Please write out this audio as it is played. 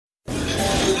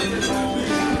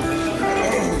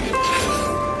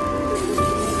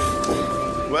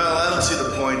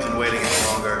point in waiting any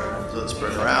longer. So let's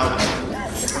bring her out.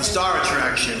 The star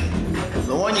attraction,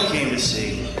 the one you came to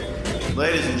see.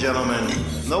 Ladies and gentlemen,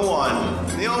 the one,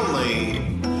 the only,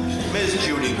 Miss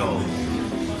Judy Gold.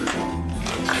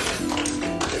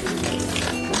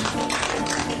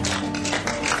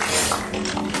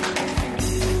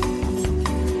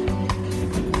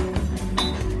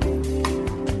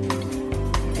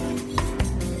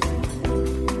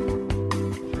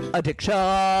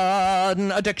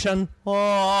 Addiction.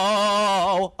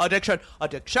 Oh, addiction.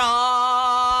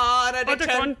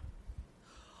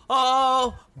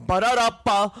 Oh,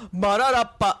 ba-da-da-ba. All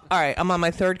right, I'm on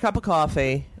my third cup of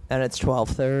coffee, and it's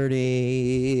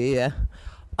 12:30.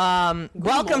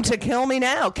 Welcome to Kill Me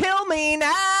Now. Kill Me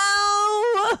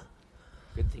Now.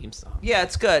 Good theme song. Yeah,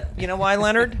 it's good. You know why,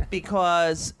 Leonard?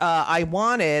 Because I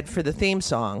wanted for the theme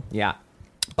song. Yeah.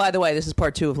 By the way, this is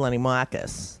part 2 of Lenny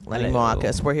Marcus. Lenny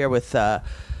Marcus. We're here with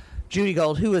Judy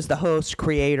Gold, who is the host,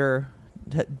 creator,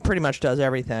 pretty much does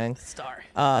everything. Star.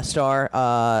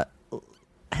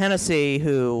 Hennessy,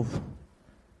 who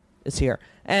is here.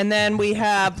 And then we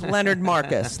have Leonard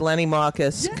Marcus, Lenny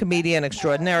Marcus, comedian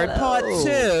extraordinary, part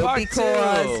 2.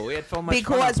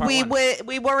 Because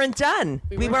we weren't done.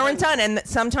 We weren't done. And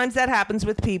sometimes that happens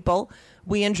with people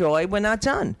we enjoy. We're not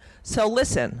done. So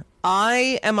listen,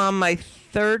 I am on my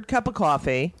third cup of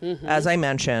coffee, as I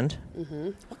mentioned.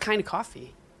 What kind of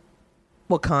coffee?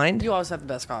 What kind? You always have the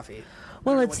best coffee.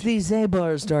 Well, it's the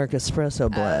Zabar's Dark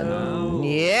Espresso blend. Oh.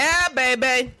 Yeah,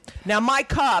 baby. Now, my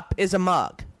cup is a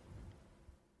mug.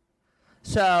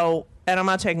 So, and I'm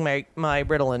not taking my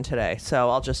Ritalin today,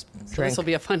 so I'll just drink. This will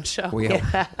be a fun show.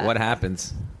 What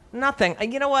happens? Nothing.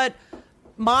 You know what?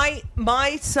 My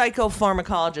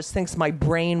psychopharmacologist thinks my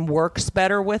brain works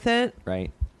better with it.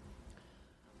 Right.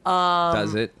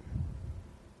 Does it?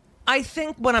 I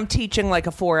think when I'm teaching like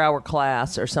a 4-hour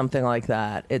class or something like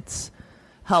that, it's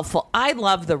helpful. I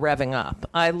love the revving up.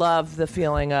 I love the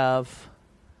feeling of,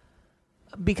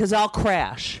 because I'll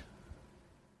crash.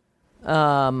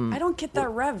 I don't get that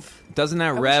rev. Doesn't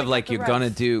that rev like you're going to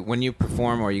do when you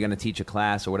perform or you're going to teach a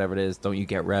class or whatever it is? Don't you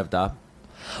get revved up?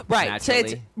 Right. So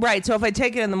so if I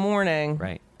take it in the morning,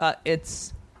 right.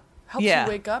 It's helps you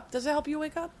wake up. Does it help you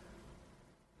wake up?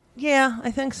 Yeah,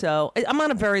 I think so. I'm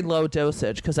on a very low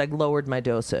dosage because I lowered my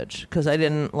dosage because I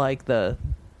didn't like the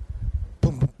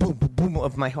boom, boom, boom, boom, boom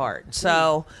of my heart.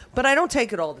 So, but I don't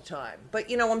take it all the time. But,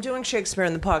 you know, I'm doing Shakespeare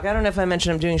in the Park. I don't know if I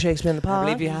mentioned I'm doing Shakespeare in the Park. I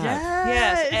believe you have.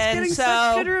 Yes, it's and getting so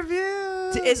such good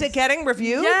reviews. Is it getting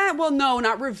reviewed? Yeah, well, no,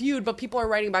 not reviewed, but people are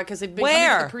writing about it because they've been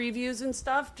coming to the previews and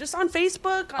stuff, just on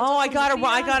Facebook. I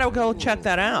gotta go check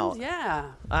that out.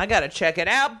 Yeah, I gotta check it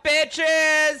out,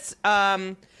 bitches.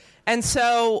 And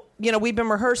so, you know, we've been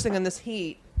rehearsing in this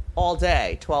heat all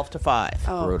day, 12 to 5.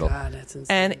 Oh, brutal. God, that's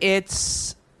insane. And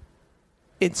it's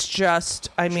just,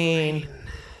 I mean,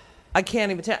 I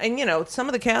can't even tell. And, you know, one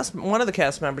of the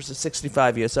cast members is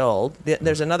 65 years old.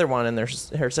 There's another one in her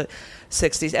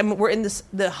 60s. And we're in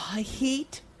the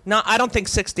heat. I don't think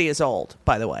 60 is old,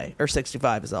 by the way, or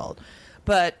 65 is old.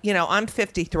 But, you know, I'm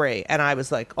 53, and I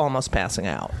was, like, almost passing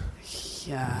out.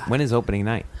 Yeah. When is opening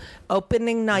night?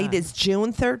 Opening night is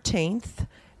June 13th,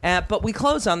 but we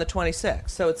close on the 26th.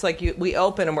 So it's like we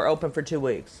open and we're open for 2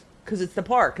 weeks because it's the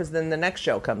park, because then the next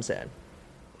show comes in.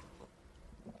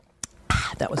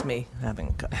 That was me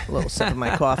having a little sip of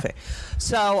my coffee.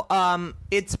 So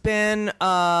it's been, you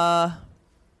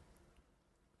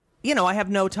know, I have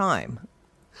no time.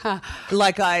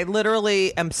 Like, I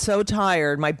literally am so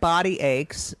tired. My body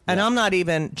aches. And I'm not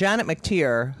even Janet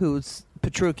McTeer, who's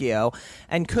Petruchio,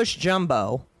 and Cush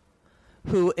Jumbo,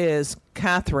 who is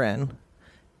Catherine,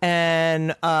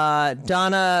 and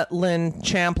Donna Lynn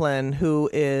Champlin, who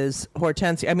is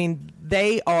Hortensia. I mean,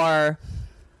 they are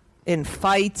in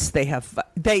fights. They have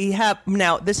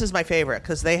now, this is my favorite,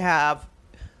 because they have,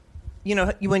 you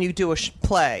know, when you do a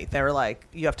play, they're like,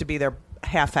 you have to be there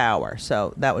half hour.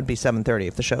 So that would be 7:30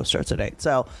 if the show starts at 8.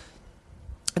 So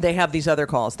they have these other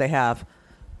calls. They have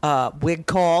wig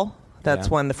call. That's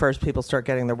when the first people start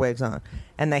getting their wigs on.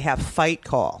 And they have fight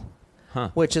call.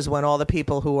 Which is when all the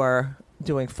people who are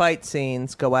doing fight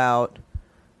scenes go out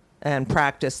and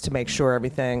practice to make sure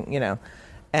everything, you know.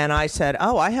 And I said,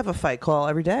 I have a fight call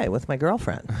every day with my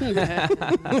girlfriend. Hey,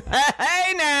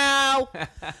 now.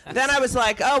 Then I was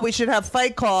like, we should have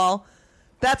fight call.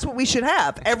 That's what we should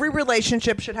have. Every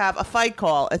relationship should have a fight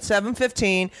call at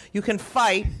 7:15. You can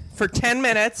fight for 10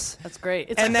 minutes. That's great.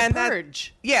 It's and like then The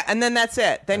Purge. And then that's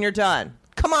it. Then you're done.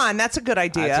 Come on, that's a good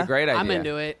idea. That's a great idea. I'm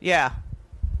into it. Yeah.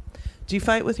 Do you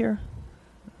fight with your?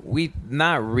 We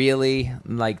not really,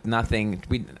 like nothing.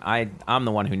 I'm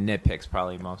the one who nitpicks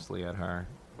probably mostly at her.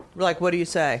 Like, what do you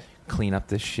say? Clean up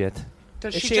this shit.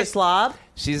 Is she a slob?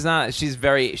 She's not.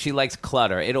 She likes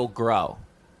clutter. It'll grow.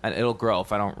 And it'll grow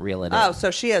if I don't reel it in. Oh, so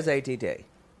she has ADD.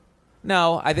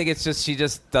 No, I think it's just she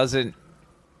just doesn't.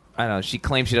 I don't know. She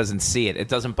claims she doesn't see it. It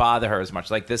doesn't bother her as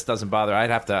much. Like this doesn't bother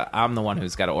her. I'm the one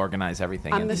who's got to organize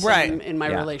everything. I'm the same in my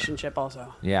relationship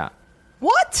also. Yeah.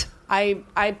 What?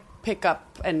 I pick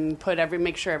up and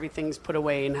make sure everything's put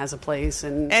away and has a place.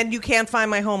 And you can't find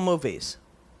my home movies.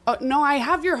 No, I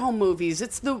have your home movies.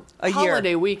 It's the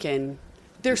holiday weekend.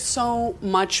 There's so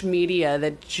much media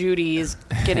that Judy is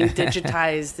getting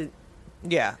digitized.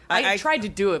 Yeah. I tried to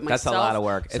do it myself. That's a lot of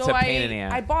work. It's a pain in the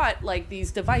ass. I bought like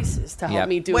these devices to help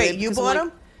me do it. Wait, you bought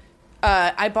them?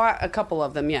 I bought a couple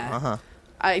of them, yeah. Uh-huh.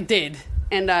 I did.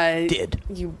 And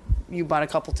you bought a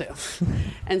couple too.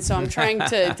 And so I'm trying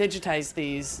to digitize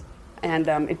these. And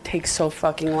it takes so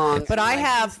fucking long. But I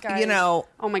have,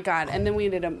 Oh my God. And then we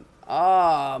ended up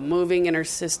moving, and her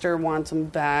sister wants them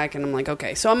back, and I'm like,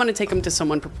 okay, so I'm gonna take them to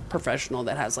someone professional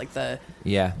that has like the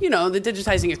the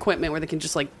digitizing equipment where they can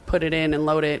just like put it in and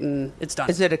load it, and it's done.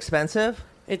 Is it expensive?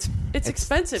 It's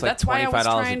expensive. It's like that's why I was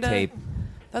trying to. Tape.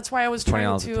 That's why I was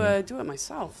trying to do it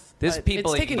myself. There's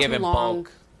people it's you can give in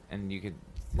bulk, and you could.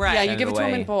 Right. Yeah, you give it to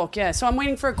them in bulk. Yeah, so I'm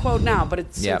waiting for a quote now,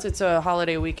 but since it's a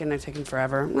holiday weekend, it's taking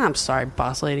forever. I'm sorry,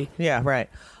 boss lady. Yeah, right.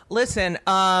 Listen,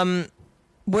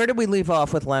 where did we leave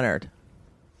off with Leonard?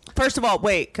 First of all,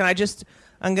 wait,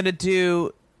 I'm going to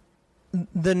do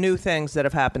the new things that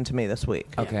have happened to me this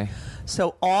week. Okay.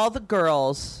 So all the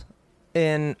girls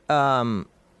in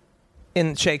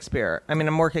Shakespeare, I mean,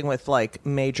 I'm working with like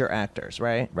major actors,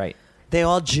 right? Right. They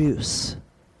all juice.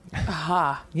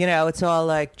 Aha. It's all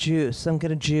like juice. I'm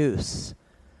going to juice.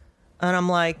 And I'm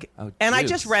like, and I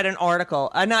just read an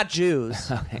article, not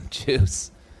Jews.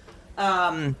 Juice.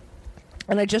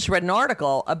 And I just read an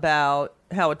article about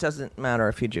how it doesn't matter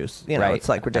if you juice. Right. It's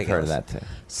like ridiculous. I've heard of that too.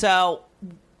 So,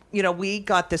 we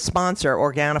got this sponsor,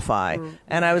 Organifi,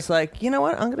 and I was like, you know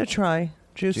what? I'm going to try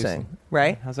juicing,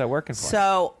 right? How's that working for you?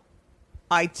 So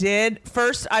I did.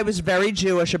 First, I was very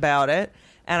Jewish about it,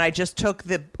 and I just took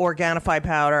the Organifi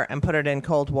powder and put it in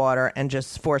cold water and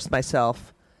just forced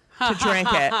myself to drink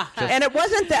it. And it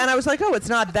wasn't that, and I was like, oh, it's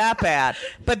not that bad.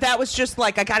 But that was just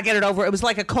like, I got to get it over. It was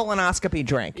like a colonoscopy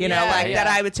drink, that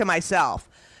I would to myself.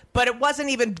 But it wasn't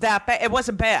even that bad. It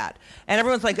wasn't bad. And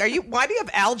everyone's like, why do you have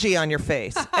algae on your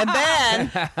face? And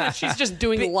then she's just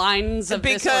doing lines of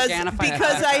this Organifi.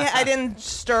 Because I didn't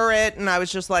stir it, and I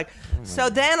was just like, so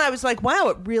then I was like, wow,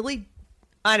 it really,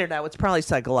 I don't know, it's probably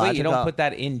psychological. Wait, you don't put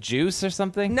that in juice or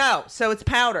something? No, so it's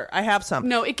powder. I have some.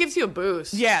 No, it gives you a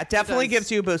boost. Yeah, it definitely gives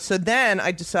you a boost. So then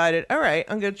I decided, all right,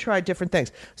 I'm going to try different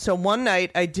things. So one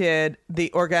night I did the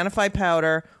Organifi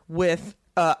powder with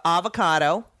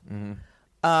avocado. Mm-hmm.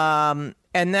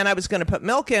 And then I was going to put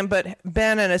milk in, but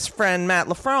Ben and his friend Matt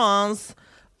LaFrance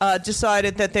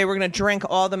decided that they were going to drink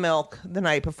all the milk the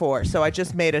night before. So I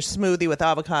just made a smoothie with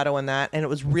avocado in that, and it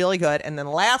was really good. And then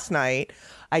last night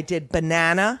I did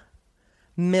banana,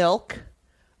 milk,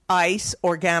 ice,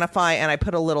 Organifi, and I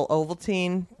put a little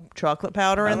Ovaltine chocolate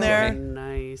powder in there.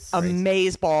 Nice.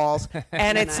 Amaze balls.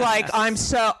 And it's like,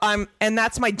 and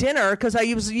that's my dinner, because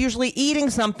I was usually eating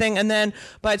something, and then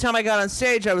by the time I got on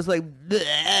stage, I was like,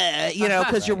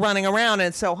 because you're running around and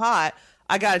it's so hot.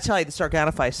 I got to tell you, this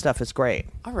Organifi stuff is great.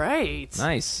 All right.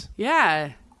 Nice.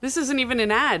 Yeah. This isn't even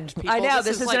an ad, people. I know,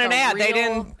 this isn't like an ad. They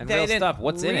real didn't. Stuff.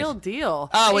 What's in it? Real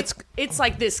deal. Oh, it's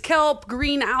like this kelp,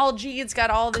 green algae. It's got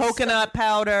all this coconut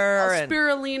powder,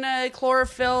 spirulina,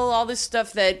 chlorophyll, all this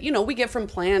stuff that we get from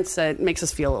plants that makes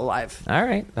us feel alive. All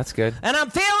right, that's good. And I'm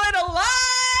feeling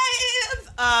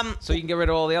alive. So you can get rid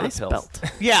of all the other pills. Belt.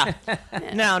 Yeah.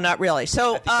 No, not really.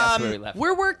 So that's where we left.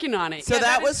 We're working on it. So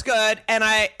that was good, and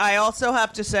I also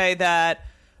have to say that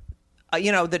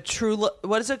the true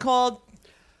what is it called?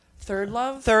 Third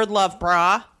Love? Third Love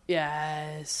bra.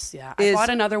 Yes, yeah. I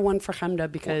bought another one for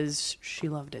Chemda because she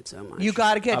loved it so much. You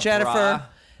got to get Jennifer. Bra.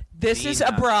 This is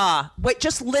a bra. Wait,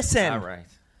 just listen. All right.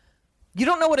 You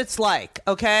don't know what it's like,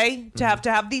 okay? To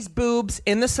have these boobs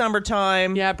in the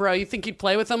summertime. Yeah, bro. You think you'd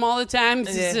play with them all the time?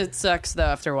 It sucks though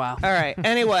after a while. All right.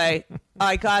 Anyway,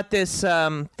 I got this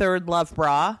Third Love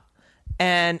bra,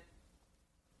 and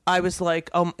I was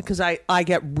like, because I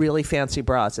get really fancy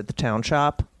bras at the town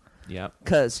shop. Yep.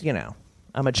 Because,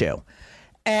 I'm a Jew.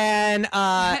 And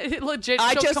legit,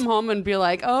 she'll come home and be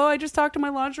like, "Oh, I just talked to my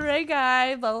lingerie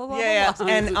guy." Blah blah blah. Yeah, blah.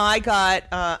 And I got,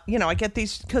 I get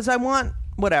these because I want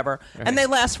whatever, right. And they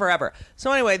last forever.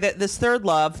 So anyway, this Third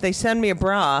Love, they send me a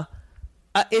bra.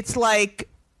 It's like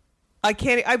I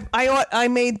can't. I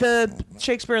made the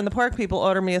Shakespeare in the Park people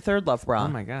order me a Third Love bra. Oh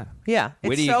my god. Yeah.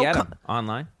 Where do you get them?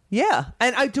 Online? Yeah.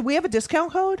 And do we have a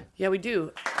discount code? Yeah, we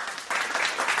do.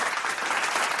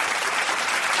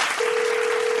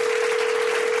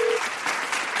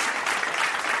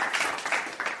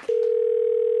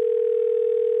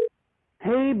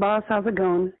 Hey, boss, how's it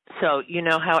going? So, you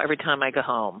know how every time I go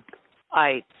home,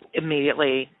 I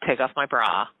immediately take off my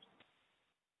bra.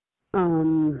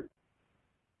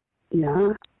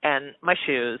 Yeah. And my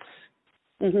shoes.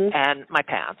 Mm-hmm. And my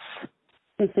pants.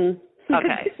 Mm-hmm.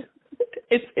 Okay.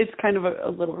 It's kind of a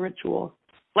little ritual.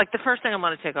 Like, the first thing I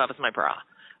want to take off is my bra.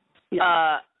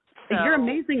 Yeah. So, you're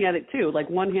amazing at it, too, like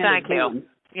one-handed. Thank you.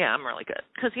 Yeah, I'm really good.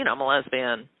 Because, you know, I'm a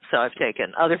lesbian, so I've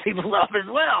taken other people's off as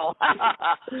well.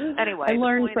 Anyway. I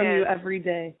learn from you every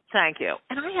day. Thank you.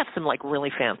 And I have some, like,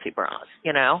 really fancy bras,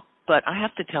 you know? But I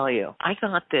have to tell you, I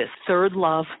got this Third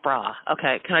Love bra.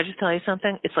 Okay, can I just tell you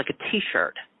something? It's like a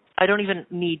T-shirt. I don't even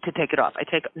need to take it off. I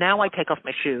take off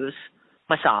my shoes,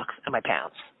 my socks, and my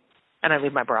pants. And I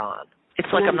leave my bra on.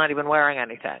 It's like I'm not even wearing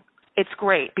anything. It's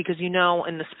great because, you know,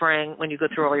 in the spring when you go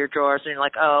through all your drawers and you're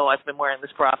like, oh, I've been wearing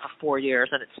this bra for 4 years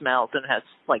and it smells and has,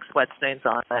 like, sweat stains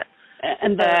on it.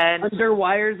 And the under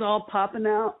wires all popping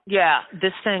out? Yeah,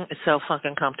 this thing is so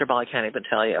fucking comfortable I can't even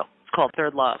tell you. It's called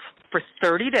Third Love. For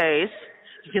 30 days,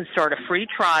 you can start a free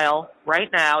trial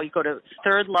right now. You go to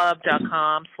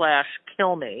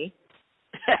thirdlove.com/killme.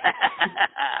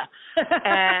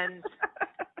 And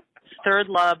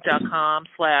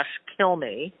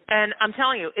thirdlove.com/killme. And I'm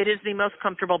telling you, it is the most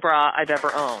comfortable bra I've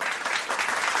ever owned.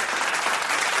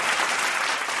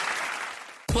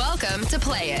 Welcome to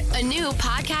Play It, a new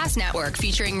podcast network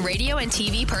featuring radio and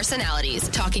TV personalities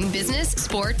talking business,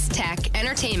 sports, tech,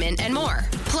 entertainment, and more.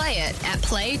 Play it at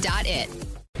play.it.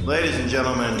 Ladies and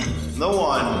gentlemen, the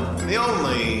one, the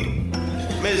only,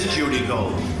 Miss Judy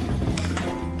Gold.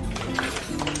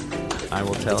 I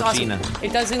will tell Awesome. Gina.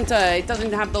 It doesn't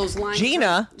have those lines.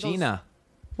 Gina? Gina.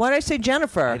 Why did I say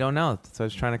Jennifer? I don't know. So I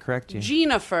was trying to correct you.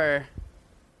 Jennifer.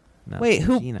 No, Wait,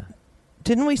 who? Gina.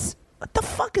 Didn't we? What the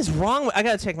fuck is wrong with? I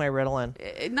gotta take my Ritalin.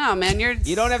 No, man,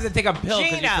 You don't have to take a pill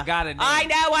because you Gina. forgot a name. I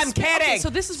know, I'm kidding. Okay, so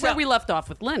this is where we left off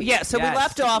with Lenny. Yeah, so Yes. we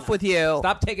left off with you.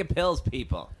 Stop taking pills,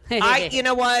 people. You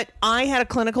know what? I had a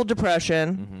clinical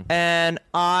depression, and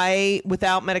I,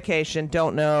 without medication,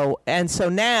 don't know. And so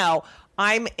now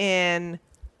I'm in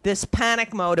this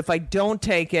panic mode. If I don't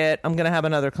take it, I'm going to have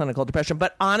another clinical depression.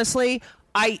 But honestly,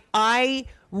 I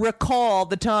recall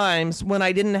the times when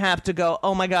I didn't have to go,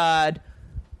 oh my God,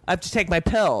 I have to take my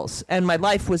pills. And my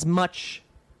life was much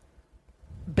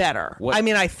better.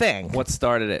 I think. What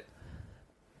started it?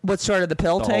 What started the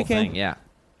pill The taking? whole thing, yeah.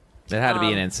 There had to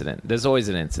be an incident. There's always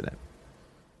an incident.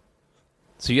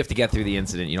 So you have to get through the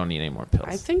incident. You don't need any more pills.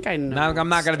 I think I know. Now, I'm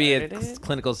not going to be a started it.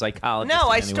 clinical psychologist. No,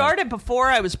 in I any way. started before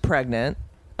I was pregnant.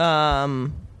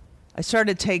 I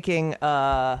started taking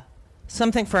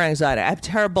something for anxiety.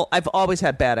 I've always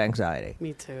had bad anxiety.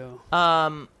 Me too.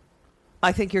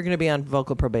 I think you're going to be on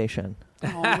vocal probation.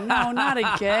 Oh no, not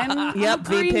again. Yep, I'm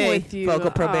agreeing VP, with you.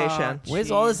 vocal probation. Where's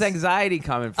all this anxiety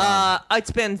coming from? It's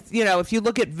been, if you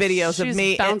look at videos She's of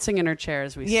me. bouncing in her chair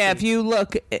as we speak. Yeah, if you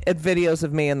look at videos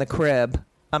of me in the crib,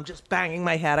 I'm just banging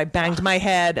my head. I banged my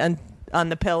head on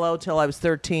the pillow till I was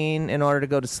 13 in order to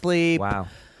go to sleep. Wow.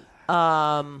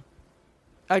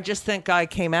 I just think I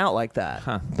came out like that.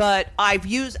 Huh. But I've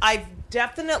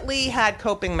definitely had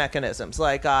coping mechanisms.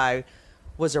 Like I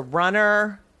was a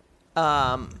runner,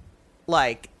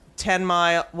 like 10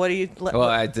 mile. What do you? Well,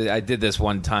 I did this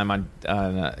one time on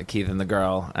Keith and the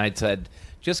Girl. I said,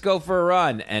 just go for a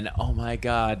run. And oh my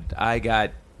God, I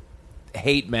got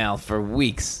hate mail for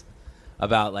weeks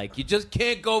about like, you just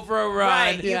can't go for a run.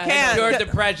 Right, you can't. Your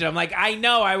depression. I'm like, I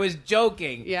know, I was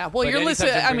joking. Yeah, well, But you're anytime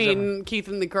listening. something I brings mean, Keith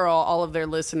and the Girl, all of their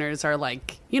listeners are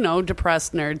like,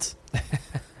 depressed nerds.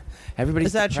 Everybody's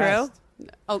Is that depressed. true?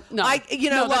 Oh no, No, that's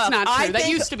look, not I true. That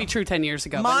think used to be true 10 years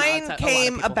ago. but no, Mine it's a lot of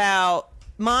came people. about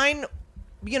mine.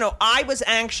 I was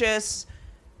anxious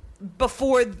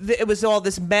before it was all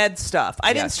this med stuff.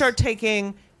 I didn't Yes. start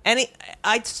taking any.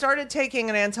 I started taking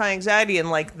an anti-anxiety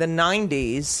in like the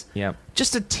 90s. Yep.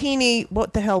 Just a teeny.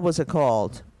 What the hell was it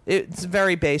called? It's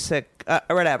very basic,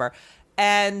 or whatever.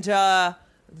 And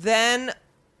then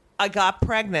I got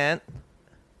pregnant,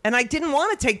 and I didn't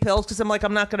want to take pills because I'm like,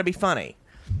 I'm not going to be funny.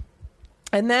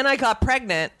 And then I got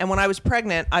pregnant, and when I was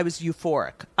pregnant, I was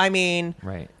euphoric. I mean,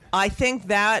 Right. I think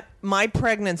that my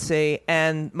pregnancy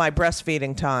and my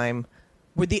breastfeeding time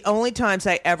were the only times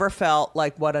I ever felt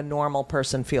like what a normal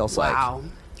person feels like. Wow.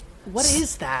 What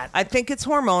is that? I think it's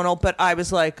hormonal, but I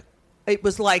was like, it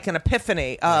was like an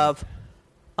epiphany of,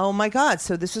 oh my God,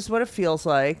 so this is what it feels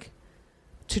like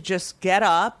to just get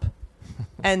up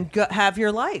and have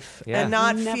your life Yeah. and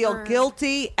not feel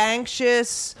guilty,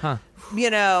 anxious,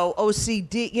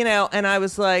 OCD, and I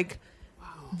was like,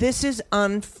 this is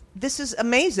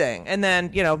amazing. And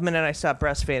then, the minute I stopped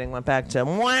breastfeeding, went back to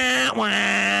wah,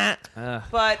 wah.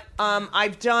 But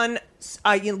I've done,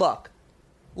 look,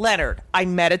 Leonard, I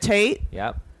meditate.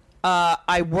 Yep.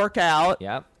 I work out.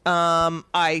 Yep.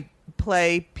 I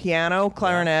play piano,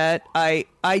 clarinet. I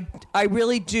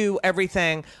really do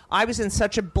everything. I was in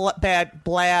such a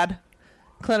bad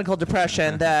clinical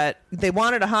depression that they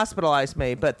wanted to hospitalize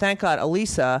me, but thank God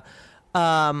Elisa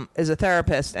is a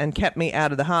therapist and kept me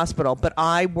out of the hospital. But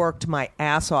I worked my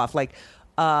ass off, like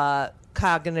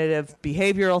cognitive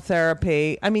behavioral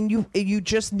therapy. I mean, you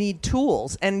just need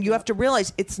tools, and you have to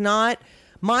realize it's not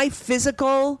my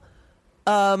physical.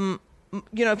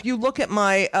 If you look at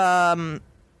my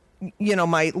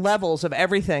my levels of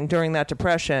everything during that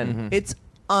depression, it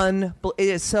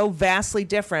is so vastly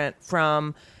different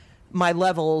from my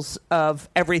levels of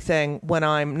everything when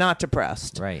I'm not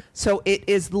depressed. Right. So it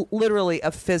is literally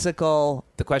a physical.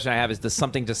 The question I have is, does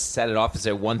something just set it off? Is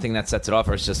there one thing that sets it off,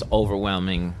 or it's just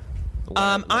overwhelming?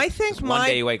 I think one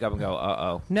day you wake up and go,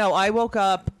 uh-oh. No, I woke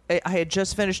up. I had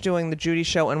just finished doing the Judy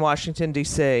show in Washington,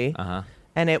 D.C.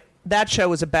 And that show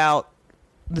was about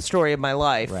the story of my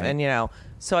life. Right. And,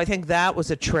 so I think that was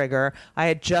a trigger. I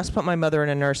had just put my mother in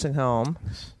a nursing home.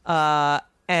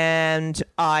 And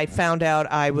I found out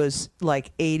I was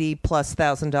like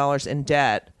 $80,000+ in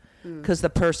debt because the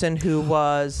person who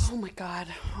was... Oh,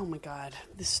 my God.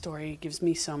 This story gives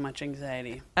me so much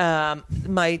anxiety.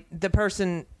 The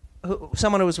person...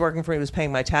 someone who was working for me was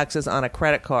paying my taxes on a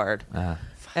credit card.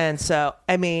 And so,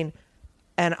 and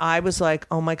I was like,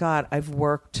 oh my God, I've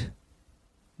worked,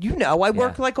 I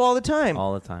work like all the time.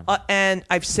 All the time. And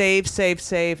I've saved,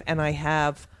 and I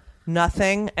have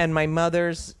nothing. And my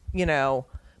mother's,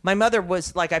 my mother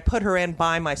was like, I put her in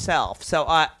by myself. So,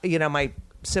 my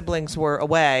siblings were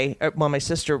away. Well, my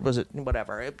sister was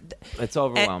whatever. It's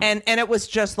overwhelming. And it was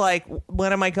just like,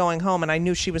 when am I going home? And I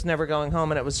knew she was never going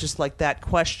home. And it was just like that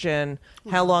question,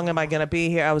 how long am I going to be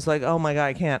here? I was like, oh my God,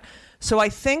 I can't. So I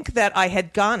think that I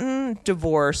had gotten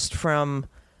divorced from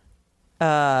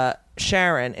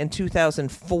Sharon in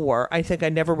 2004. I think I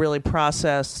never really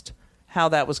processed how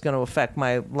that was going to affect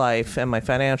my life and my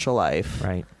financial life.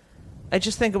 Right. I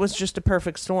just think it was just a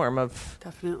perfect storm of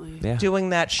definitely doing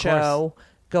that show,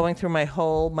 going through my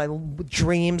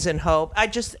dreams and hope.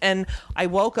 I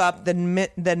woke up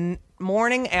the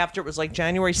morning after, it was like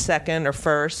January 2nd or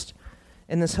 1st,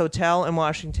 in this hotel in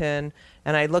Washington,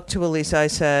 and I looked to Elisa. I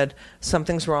said,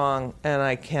 something's wrong, and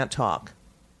I can't talk.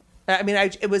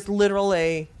 It was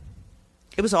literally,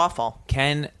 it was awful.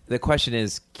 The question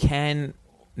is,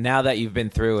 now that you've been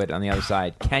through it on the other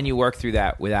side, can you work through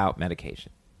that without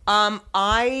medication?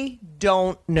 I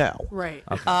don't know. Right.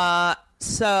 Okay.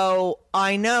 So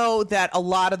I know that a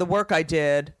lot of the work I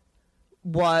did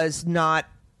was not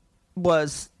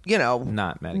medication.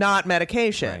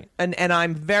 Right. And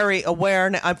I'm very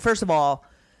aware. First of all,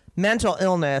 mental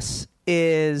illness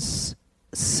is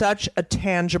such a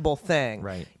tangible thing.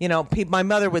 Right. My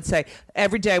mother would say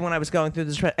every day when I was going through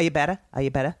this, are you better? Are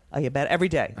you better? Are you better? Every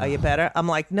day. Are you better? I'm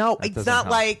like, no, it's not help.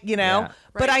 like, Yeah.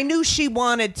 But I knew she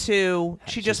wanted to,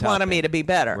 she just wanted me to be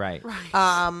better. Right.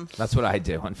 That's what I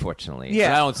do, unfortunately. Yeah.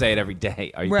 But I don't say it every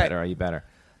day. Are you better? Are you better?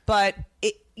 But,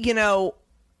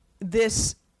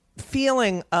 this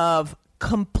feeling of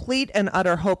complete and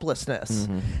utter hopelessness,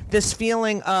 this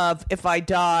feeling of, if I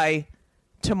die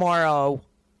tomorrow,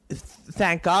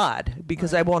 thank God,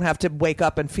 because I won't have to wake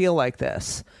up and feel like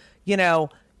this.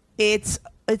 It's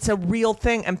a real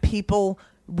thing, and people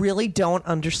really don't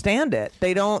understand it.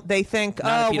 They think,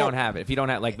 if you don't have it. If you don't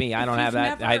have, like me, I don't have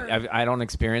that. I don't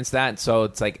experience that. So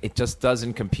it's like, it just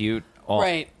doesn't compute.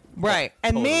 Right.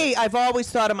 And totally. me, I've always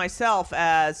thought of myself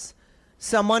as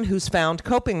someone who's found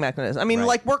coping mechanisms.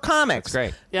 Like, we're comics.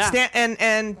 That's great.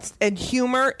 Yeah. And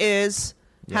humor is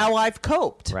how I've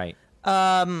coped. Right.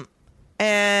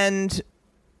 And,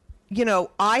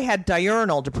 I had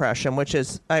diurnal depression, which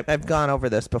is, I've gone over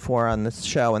this before on this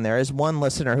show, and there is one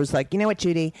listener who's like, you know what,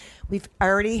 Judy, we've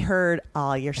already heard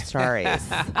all your stories.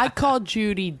 I call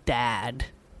Judy Dad.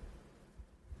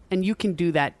 And you can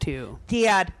do that too.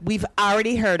 Dad, we've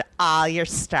already heard all your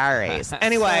stories.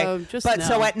 Anyway,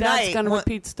 so at Dad's night, gonna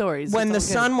repeat stories. When the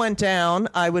sun went down,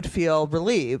 I would feel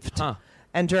relieved.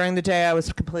 And during the day, I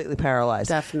was completely paralyzed.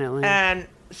 Definitely. And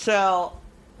so...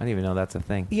 I didn't even know that's a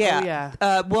thing.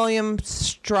 Yeah. William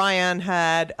Stryan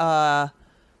had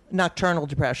nocturnal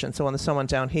depression. So when the sun went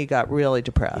down, he got really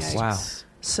depressed. Yikes. Wow.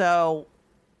 So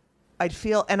I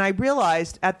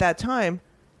realized at that time,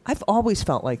 I've always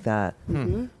felt like that.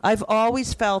 I've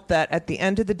always felt that at the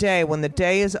end of the day, when the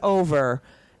day is over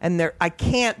and I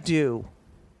can't do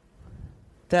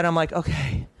that, I'm like,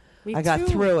 okay, I got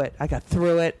through it. I got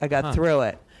through it. I got through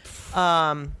it.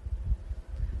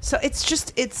 So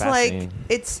it's like,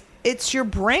 it's your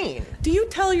brain. Do you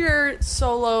tell your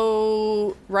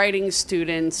solo writing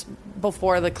students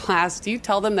before the class, do you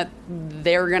tell them that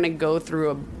they're going to go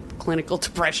through a clinical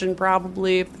depression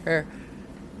probably if they're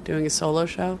doing a solo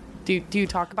show? Do you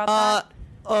talk about that?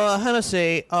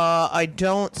 Hennessy, I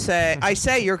don't say. I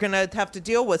say you're going to have to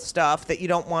deal with stuff that you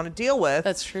don't want to deal with.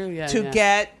 That's true, yeah. To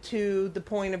get to the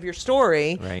point of your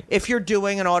story, right. If you're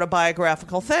doing an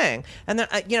autobiographical thing. And then,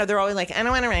 they're always like, I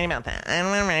don't want to write about that. I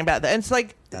don't want to write about that. And it's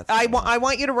like, I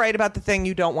want you to write about the thing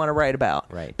you don't want to write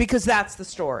about. Right. Because that's the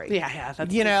story. Yeah.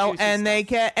 That's and they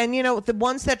get, and the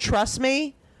ones that trust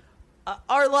me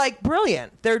are like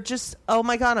brilliant. They're just, oh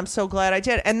my God, I'm so glad I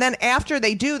did. And then after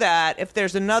they do that, if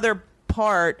there's another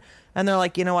part and they're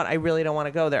like, you know what, I really don't want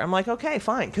to go there, I'm like, okay,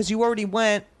 fine, because you already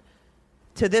went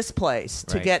to this place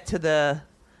to get to the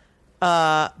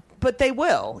but they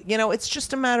will, it's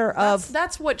just a matter of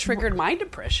that's what triggered my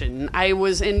depression. I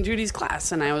was in Judy's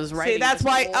class and I was writing. See, that's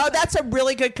why that's a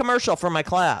really good commercial for my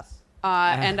class.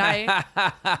 And I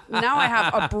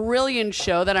have a brilliant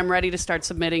show that I'm ready to start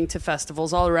submitting to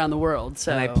festivals all around the world.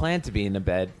 So and I plan to be in the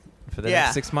bed for the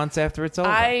next 6 months after it's over.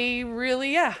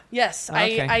 Yes.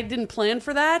 Okay. I didn't plan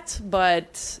for that,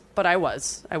 but I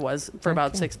was for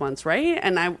about 6 months, right?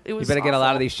 And it was. You better get a lot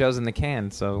awful. of these shows in the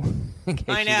can, so.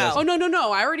 I know. Oh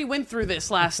no! I already went through this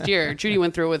last year. Judy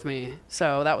went through it with me,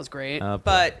 so that was great.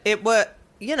 But it was,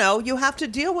 you have to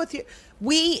deal with you.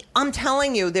 I'm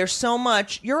telling you, there's so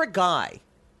much. You're a guy.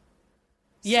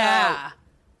 Yeah. So,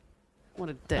 what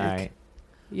a dick. All right.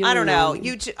 I don't know.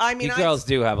 You girls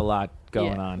do have a lot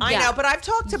going on. I know, but I've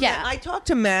talked to men. I talked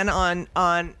to men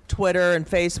on Twitter and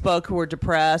Facebook who are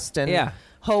depressed and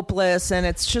hopeless, and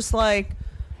it's just like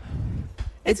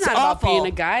it's not awful. about being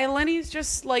a guy. Lenny's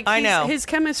just like I know his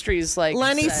chemistry's like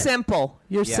Lenny's simple.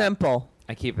 You're simple.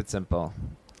 I keep it simple.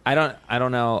 I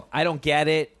don't know. I don't get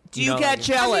it. Do you get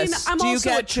jealous? I'm also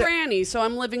a tranny, so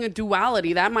I'm living a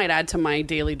duality. That might add to my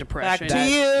daily depression. Back to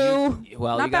you.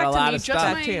 Well, Not you got a lot of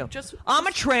stuff. Back to you. I'm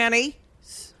a tranny.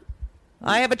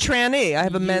 I have a tranny. I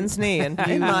have a men's knee, and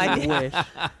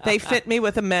they fit me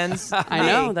with a men's. I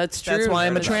know that's true. That's why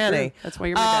I'm a tranny. True. That's why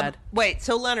you're my dad. Wait,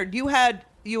 so Leonard, you had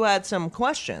some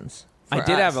questions. I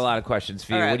did have a lot of questions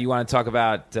for you. Right. What do you want to talk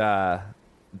about? The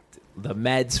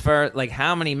meds first. Like,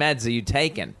 how many meds are you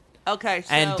taking? Okay,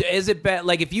 so and is it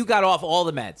like if you got off all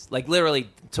the meds, like literally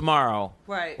tomorrow,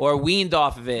 right, or weaned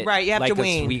off of it, right? You have to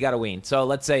wean. We got to wean. So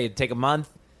let's say it'd take a month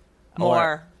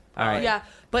more. All right, yeah.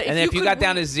 But if you got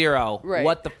down to zero,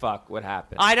 what the fuck would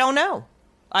happen? I don't know.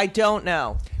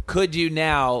 Could you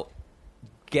now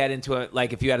get into it?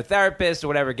 Like if you had a therapist or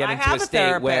whatever, get into a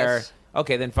state where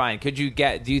okay, then fine. Do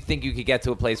you think you could get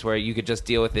to a place where you could just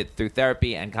deal with it through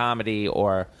therapy and comedy,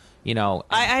 or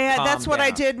I had that's what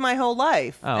I did my whole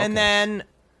life. And then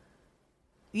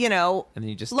and then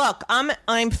you just look,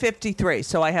 I'm 53,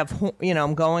 so I have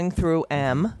I'm going through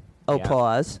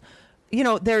menopause.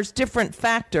 There's different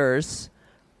factors.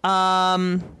 Do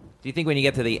you think when you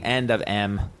get to the end of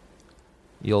M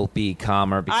you'll be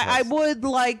calmer? Because I would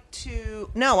like to.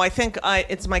 No, I think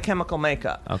it's my chemical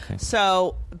makeup. Okay.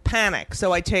 So panic.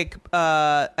 So I take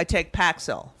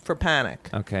Paxil for panic.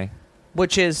 Okay.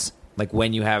 Which is like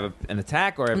when you have an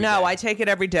attack, or every day? I take it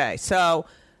every day. So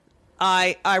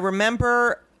I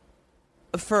remember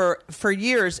for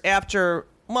years after.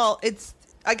 Well,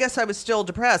 I guess I was still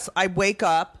depressed. I wake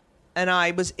up and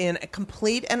I was in a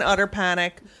complete and utter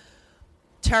panic.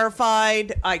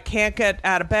 Terrified. I can't get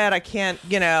out of bed. I can't,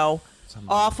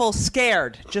 awful,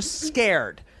 scared, just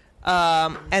scared.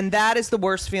 And that is the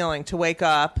worst feeling, to wake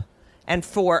up and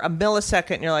for a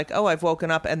millisecond you're like, oh, I've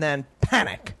woken up, and then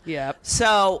panic. Yep.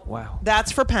 So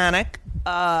that's for panic.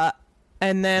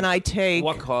 And then I take.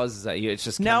 What causes that? It's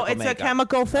just a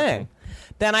chemical thing. Okay.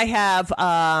 Then I have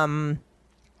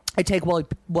I take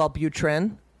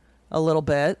Wellbutrin a little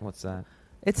bit. What's that?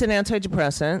 It's an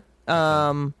antidepressant.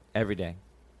 Every day.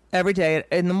 Every day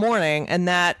in the morning, and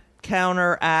that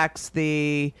counteracts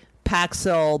the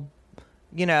Paxil,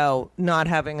 not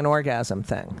having an orgasm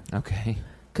thing. Okay.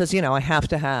 Because, I have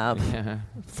to have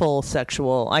full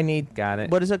sexual. I need. Got it.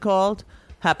 What is it called?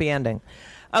 Happy ending.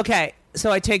 Okay,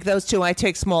 so I take those two. I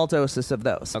take small doses of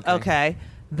those. Okay.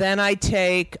 Then I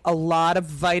take a lot of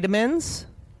vitamins.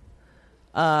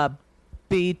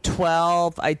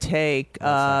 B12. I take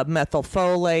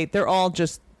methylfolate. They're all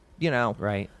just,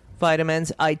 right.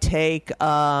 Vitamins. I take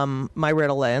my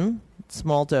Ritalin,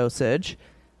 small dosage,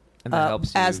 and that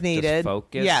helps you as needed. Just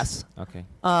focus? Yes. Okay.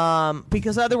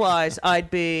 Because otherwise,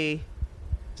 I'd be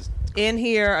in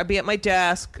here. I'd be at my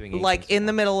desk, like in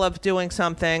the middle of doing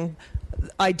something.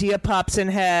 Idea pops in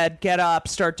head. Get up.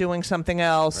 Start doing something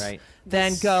else. Right.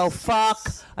 Then go.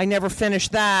 Fuck. I never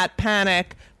finished that.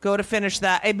 Panic. go to finish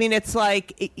that. I mean, it's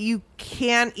like you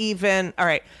can't even. All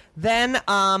right. Then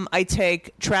I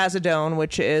take trazodone,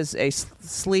 which is a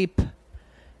sleep.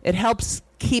 It helps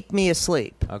keep me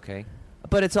asleep. Okay.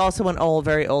 But it's also an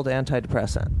very old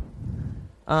antidepressant.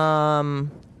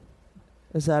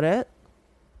 Is that it?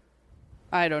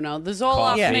 I don't know. The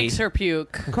Zoloft makes her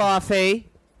puke. Coffee.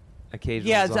 Occasional.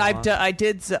 Yeah, Zoloft. I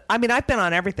did. I mean, I've been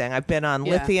on everything. I've been on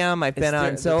lithium. I've been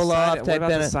on Zoloft. What about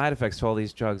the side effects to all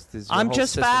these drugs? I'm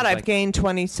just fat. I've gained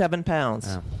 27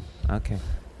 pounds. Oh, okay.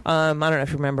 I don't know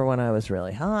if you remember when I was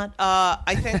really hot.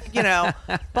 I think,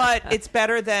 but it's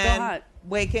better than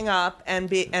waking up and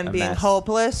being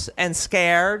hopeless and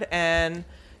scared and,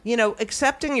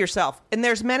 accepting yourself. And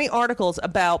there's many articles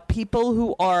about people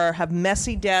who have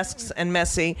messy desks and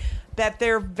that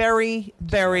they're very,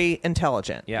 very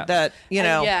intelligent. Yeah. That,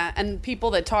 and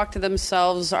people that talk to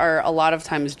themselves are a lot of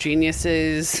times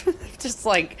geniuses. Just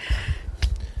like...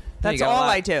 That's all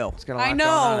I do. I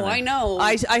know.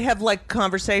 I have like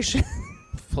conversations.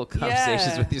 Full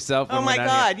conversations with yourself. Oh my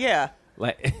God, yeah.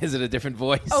 Like, is it a different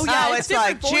voice? Oh yeah, it's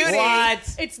like Judy.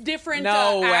 What? It's different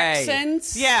way.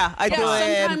 accents. Yeah, I do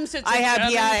it. Sometimes it's I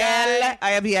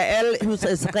have Yael, who's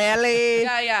Israeli.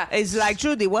 Yeah. It's like,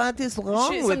 Judy, what is wrong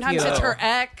with you? Sometimes it's her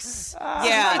ex.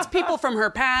 Yeah. It's people from her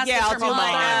past. Yeah, it's I'll her do mother.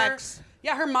 my ex.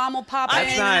 Yeah, her mom will pop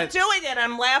in. I'm doing it.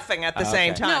 I'm laughing at the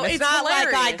same time. No, it's not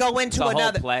hilarious. like I go into It's a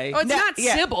another whole play. Oh, it's not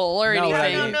Sybil or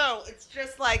anything. No. It's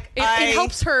just like it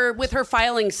helps her with her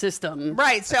filing system.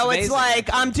 Right. So That's it's amazing, like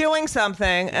actually. I'm doing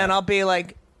something, and I'll be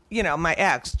like, my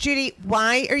ex, Judy,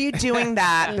 why are you doing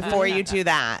that before you do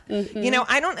that?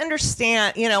 I don't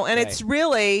understand. And it's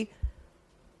really.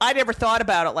 I never thought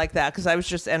about it like that because I was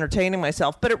just entertaining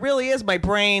myself. But it really is my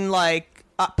brain like.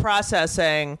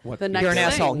 Processing. The next you're an thing.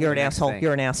 asshole. You're an asshole.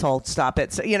 You're an asshole. Stop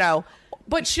it. So,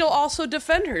 But she'll also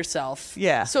defend herself.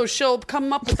 Yeah. So she'll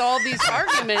come up with all these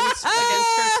arguments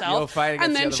against herself,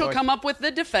 and then she'll come up with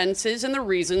the defenses and the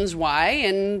reasons why,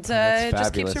 and it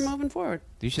just keeps her moving forward.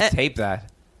 You should tape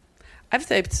that. I've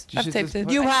taped it.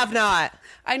 You have not.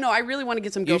 I know. I really want to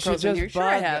get some You should GoPros in just here. Sure,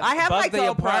 I have. I have my the GoPro.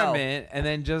 apartment and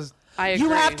then just. I agree.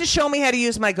 You have to show me how to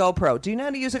use my GoPro. Do you know how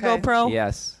to use a GoPro?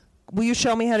 Yes. Will you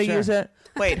show me how to use it?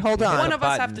 Wait, hold on. One of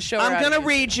us have to show her I'm how going to use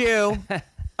read you.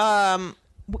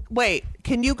 Wait,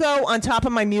 can you go on top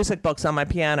of my music books on my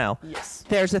piano? Yes.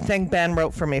 There's a thing Ben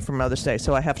wrote for me for Mother's Day,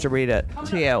 so I have to read it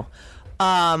to you.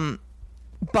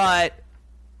 But,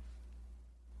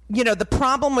 the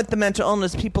problem with the mental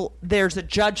illness, there's a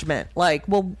judgment. Like,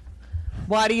 well,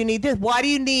 why do you need this? Why do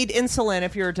you need insulin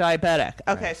if you're a diabetic?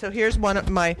 Okay, so here's one of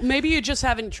my... Maybe you just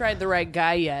haven't tried the right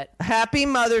guy yet. Happy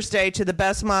Mother's Day to the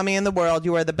best mommy in the world.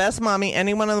 You are the best mommy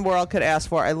anyone in the world could ask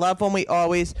for. I love when we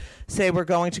always say we're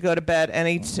going to go to bed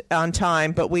on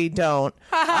time, but we don't.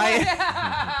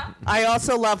 I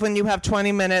also love when you have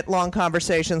 20-minute long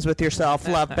conversations with yourself.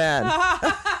 Love, Ben.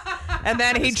 And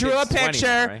then he drew a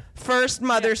picture, 20, right? first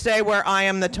Mother's Day, where I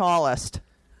am the tallest.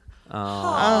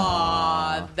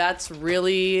 Aww, that's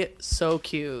really so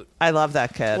cute. I love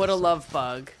that kid. What a love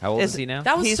bug. How old is he now?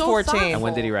 That was He's so 14. thoughtful. And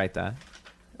when did he write that?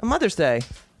 Mother's Day.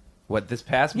 What, this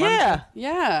past month? Yeah.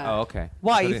 Yeah. Oh, okay.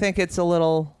 Why? So You think it's a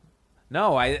little...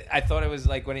 No, I thought it was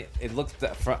like when it looked.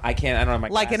 I don't know my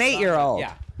Like an glasses on. 8-year-old.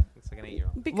 Yeah, it's like an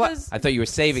 8-year-old. Because I thought you were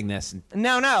saving this.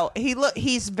 No.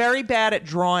 He's very bad at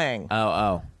drawing.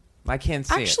 Oh. I can't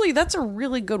see actually, that's a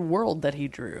really good world that he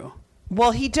drew.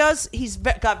 Well, he does. He's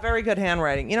got very good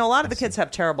handwriting. A lot of the kids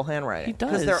have terrible handwriting. He does.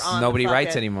 Because they're on Nobody the writes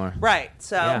fucking- anymore. Right.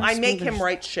 So Yeah. I make him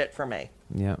write shit for me.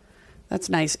 Yeah. That's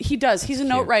nice. He does. He's a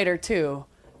note writer too.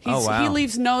 Wow. He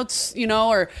leaves notes,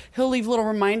 or he'll leave little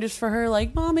reminders for her,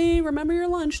 like, "Mommy, remember your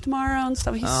lunch tomorrow" and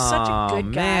stuff. He's such a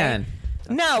good guy. Man.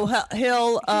 No,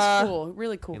 he'll. He's cool.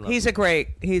 Really cool. He's a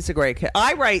great kid.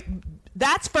 I write.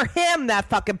 That's for him. That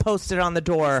fucking posted on the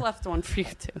door. He's left one for you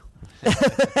too.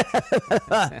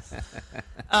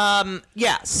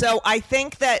 Yeah, so I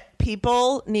think that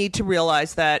people need to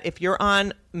realize that if you're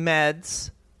on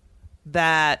meds,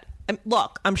 that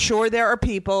look, I'm sure there are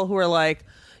people who are like,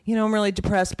 I'm really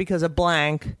depressed because of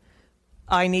blank.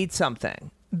 I need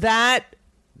something. That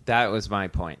was my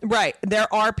point. right.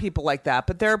 There are people like that,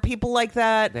 but there are people like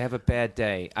that. They have a bad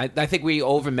day. I think we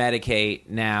over medicate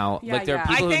now. Yeah, like there are yeah.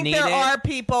 people I who think need there it. are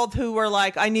people who are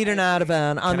like, I need an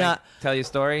Ativan. I'm Can not. I tell you a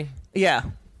story? Yeah.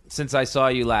 Since I saw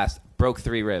you last, broke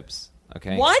 3 ribs.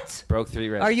 Okay. What? Broke 3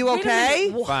 ribs. Are you Wait a okay?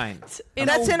 minute, what? Fine?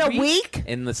 That's in a week?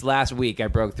 In this last week, I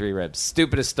broke 3 ribs.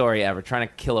 Stupidest story ever. Trying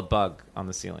to kill a bug on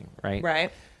the ceiling. Right.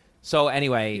 Right. So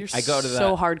anyway, You're I go to the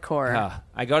so hardcore.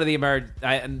 I go to the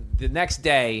and the next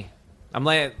day, I'm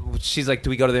laying. She's like, "Do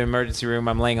we go to the emergency room?"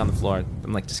 I'm laying on the floor.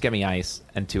 I'm like, "Just get me ice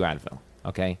and 2 Advil."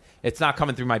 Okay, it's not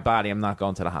coming through my body. I'm not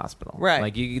going to the hospital. Right.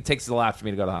 Like it takes a lot for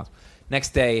me to go to the hospital. Next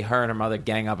day, her and her mother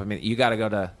gang up. I mean, you got to go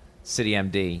to City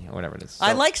MD or whatever it is. So,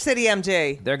 I like City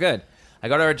MD. They're good. I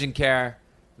go to urgent care.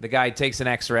 The guy takes an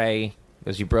X-ray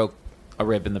because you broke a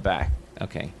rib in the back.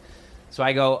 Okay. So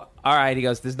I go, all right. He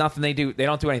goes, there's nothing they do. They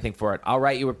don't do anything for it. I'll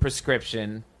write you a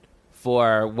prescription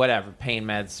for whatever, pain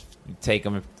meds. You take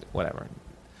them, whatever.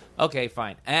 Okay,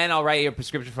 fine. And I'll write you a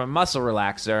prescription for a muscle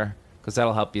relaxer because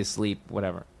that'll help you sleep,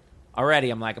 whatever. Already,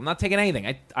 I'm like, I'm not taking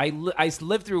anything. I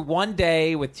lived through one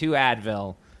day with 2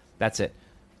 Advil. That's it.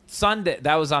 Sunday,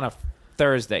 that was on a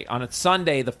Thursday. On a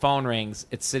Sunday, the phone rings.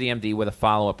 It's City MD with a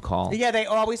follow-up call. Yeah, they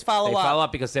always follow up. They follow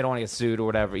up because they don't want to get sued or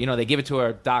whatever. You know, they give it to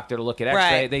a doctor to look at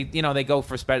X-ray. Right. They go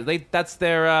for special. That's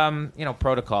their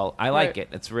protocol. I like it.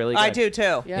 It's really good. I do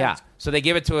too. Yeah. So they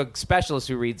give it to a specialist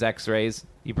who reads X-rays.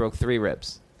 You broke 3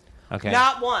 ribs. Okay.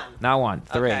 Not one. Not one.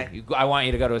 3. Okay. They want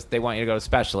you to go to a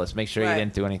specialist. Make sure you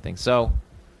didn't do anything. So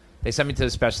they sent me to the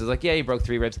specialist. Like, yeah, you broke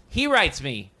 3 ribs. He writes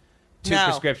me 2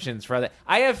 prescriptions for that.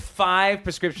 I have 5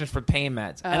 prescriptions for pain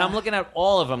meds, and I'm looking at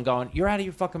all of them going, you're out of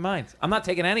your fucking minds. I'm not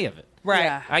taking any of it. Right.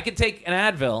 Yeah. I could take an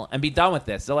Advil and be done with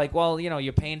this. They're like, well,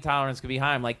 your pain tolerance could be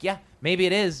high. I'm like, yeah, maybe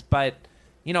it is, but,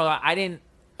 I didn't.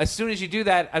 As soon as you do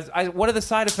that, what are the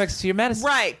side effects to your medicine?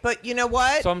 Right, but you know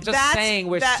what? So I'm just saying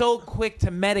we're so quick to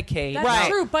medicate. That's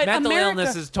true, but mental America...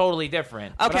 illness is totally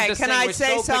different. Okay, can I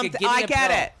say something? I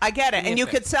get it. And you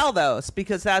could sell those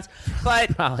because that's...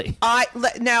 But Probably.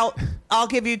 Now, I'll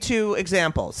give you 2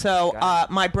 examples. So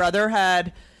my brother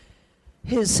had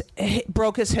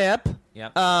broke his hip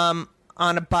on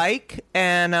a bike,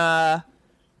 and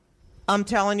I'm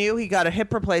telling you, he got a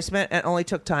hip replacement and only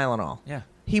took Tylenol. Yeah.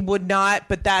 He would not,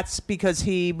 but that's because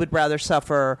he would rather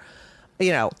suffer,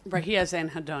 Right, he has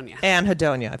anhedonia.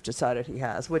 Anhedonia, I've decided he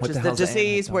has, which is the hell's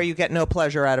disease where you get no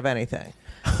pleasure out of anything.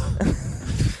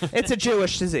 It's a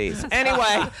Jewish disease.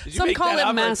 Anyway. Some call it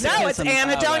masochism. No, it's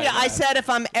anhedonia. I said if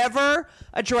I'm ever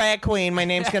a drag queen, my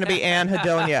name's going to be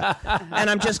anhedonia. And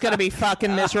I'm just going to be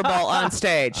fucking miserable on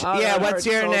stage. What's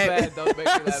your name?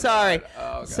 Sorry.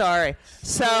 Oh, sorry.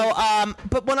 So,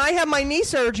 but when I had my knee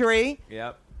surgery,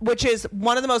 which is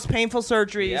one of the most painful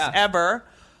surgeries ever,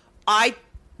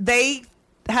 they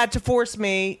had to force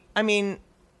me. I mean,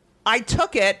 I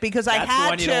took it because I had the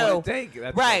one you to. don't want to take.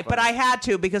 That's right, but I had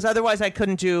to because otherwise I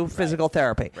couldn't do physical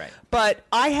therapy. Right. But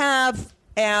I have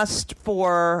asked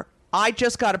for. I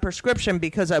just got a prescription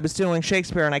because I was doing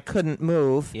Shakespeare and I couldn't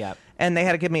move. Yep. And they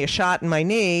had to give me a shot in my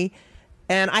knee,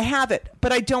 and I have it,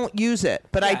 but I don't use it.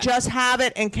 But I just have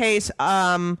it in case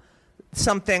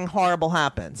something horrible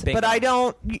happens. Bingo. But I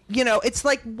don't. It's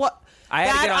like what. I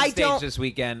had to get on stage this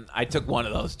weekend. I took one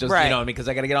of those, just because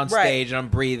I got to get on stage and I'm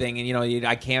breathing, and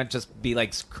I can't just be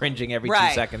like cringing every 2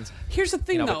 seconds. Here's the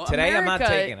thing, though. Today I'm not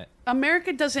taking it.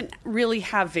 America doesn't really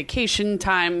have vacation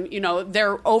time.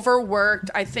 They're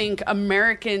overworked. I think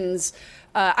Americans.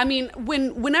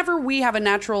 Whenever we have a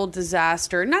natural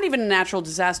disaster, not even a natural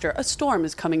disaster, a storm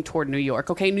is coming toward New York,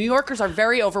 okay? New Yorkers are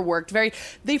very overworked,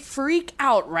 they freak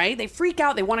out, right? They freak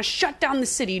out. They want to shut down the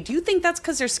city. Do you think that's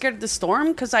because they're scared of the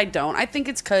storm? Because I don't. I think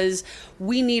it's because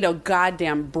we need a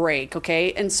goddamn break,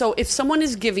 okay? And so if someone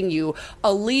is giving you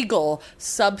a legal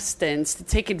substance to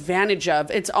take advantage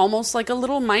of, it's almost like a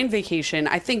little mind vacation.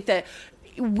 I think that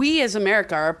we as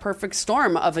America are a perfect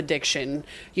storm of addiction.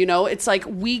 It's like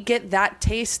we get that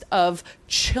taste of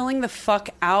chilling the fuck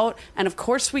out, and of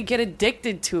course we get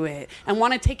addicted to it and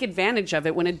want to take advantage of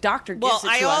it when a doctor gives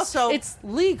it to us. It's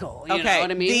legal. You know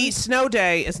what I mean? The snow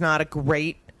day is not a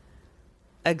great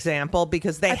example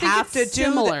because they have to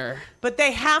do that. But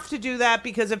they have to do that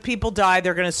because if people die,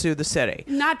 they're going to sue the city.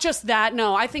 Not just that.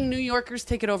 No, I think New Yorkers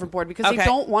take it overboard because they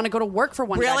don't want to go to work for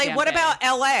one Really? goddamn What day. about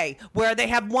L.A., where they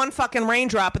have one fucking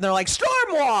raindrop and they're like, Storm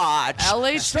Watch!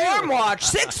 LA Storm Watch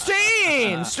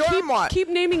 16! Storm Watch! Keep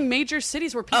naming major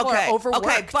cities where people are overworked.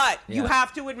 Okay, but you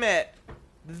have to admit,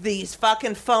 these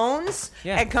fucking phones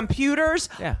and computers,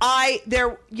 Constant.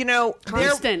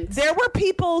 There were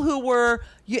people who were,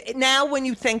 now when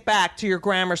you think back to your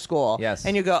grammar school,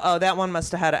 and you go, oh, that one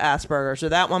must have had Asperger's, or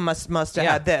that one must have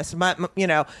had this,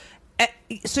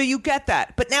 so you get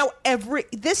that. But now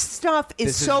this stuff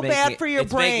is so bad for your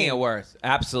brain. It's making it worse.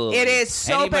 Absolutely. It is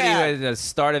so bad. Anybody who has a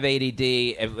start of ADD,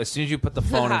 as soon as you put the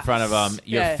phone in front of them,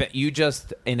 you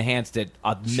just enhanced it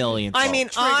a million I mean,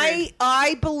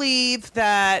 I believe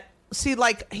that,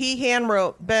 like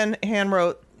Ben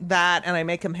handwrote that, and I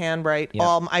make him handwrite.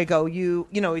 I go,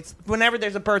 it's whenever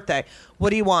there's a birthday, what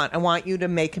do you want? I want you to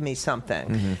make me something.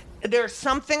 Mm-hmm. There's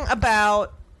something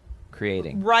about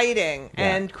writing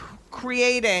and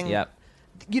creating.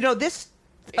 This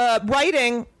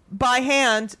writing by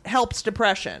hand helps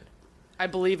depression. I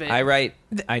believe it.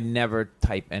 I never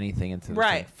type anything into the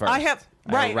thing first. I have.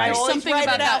 Right, I always something write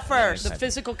about it out first. The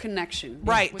physical connection.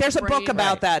 Right, there's a book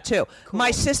about that too. Cool.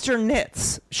 My sister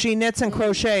knits. She knits and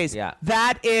crochets. Yeah.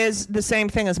 That is the same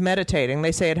thing as meditating.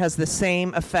 They say it has the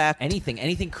same effect.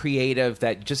 Anything creative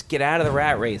that just get out of the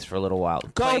rat race for a little while.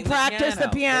 Go practice the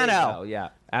piano. Yeah,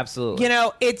 absolutely. You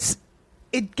know,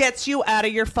 it gets you out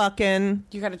of your fucking.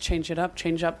 You got to change it up.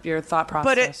 Change up your thought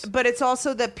process. But it's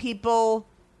also that people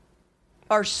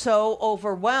are so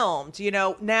overwhelmed. You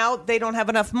know, now they don't have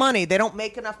enough money. They don't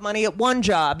make enough money at one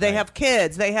job. They have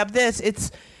kids. They have this.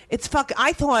 It's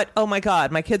I thought, oh my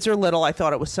God, my kids are little. I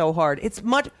thought it was so hard. It's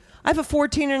much. I have a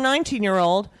 14 and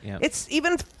 19-year-old. Yeah. It's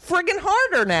even friggin'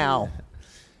 harder now.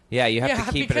 Yeah, you have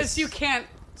to keep it. Because you can't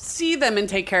see them and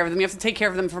take care of them. You have to take care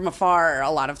of them from afar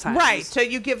a lot of times. Right. So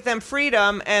you give them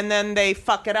freedom and then they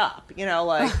fuck it up. You know,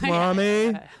 like,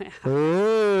 Mommy.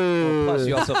 Well, plus,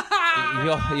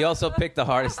 you also pick the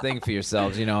hardest thing for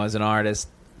yourselves, you know, as an artist.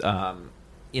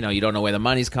 You know, you don't know where the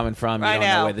money's coming from. You don't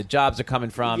know where the jobs are coming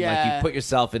from. Yeah. Like, you put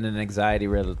yourself in an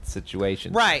anxiety-riddled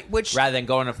situation. Right. Which rather than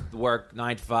going to work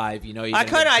 9 to 5, you know,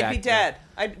 I'd be dead.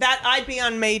 I'd be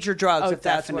on major drugs if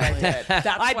that's what I did.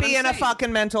 I'd be in a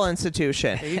fucking mental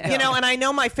institution. You know, and I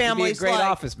know my family's You'd be a great like,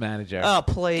 office manager. Oh,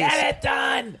 please. Get it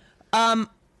done!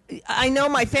 I know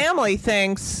my family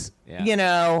thinks, you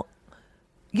know,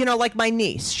 like my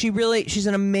niece. She's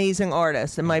an amazing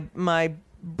artist, and my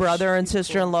brother and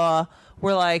sister-in-law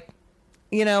were like,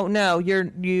 you know, no,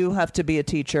 you have to be a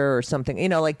teacher or something. You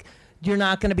know, like, you're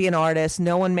not going to be an artist.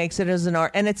 No one makes it as an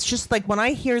art. And it's just like, when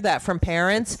I hear that from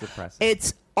parents,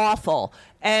 it's awful.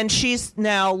 And she's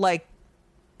now like,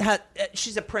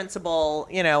 she's a principal,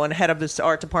 you know, and head of this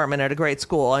art department at a great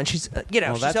school. And she's, you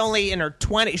know, she's only in her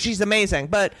 20s. She's amazing.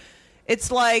 But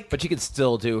it's like, but you could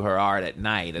still do her art at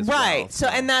night as well. Right. So,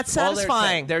 and that's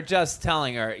satisfying. They're just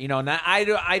telling her, you know,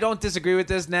 I don't disagree with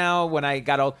this now. When I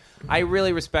got old, I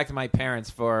really respect my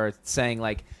parents for saying,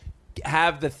 like,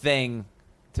 have the thing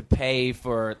to pay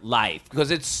for life, because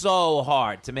it's so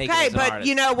hard to make it as an artist.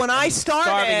 You know, when I started,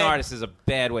 starving artist is a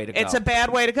bad way to go. It's a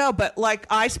bad way to go. But like,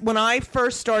 when I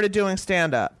first started doing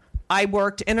stand up, I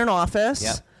worked in an office.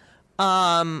 Yep.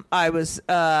 I was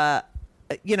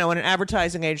you know, in an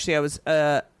advertising agency. I was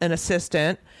an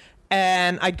assistant,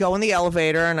 and I'd go in the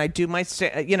elevator and I'd do my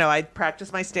I'd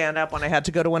practice my stand up when I had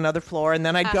to go to another floor, and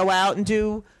then I'd go out and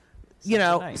do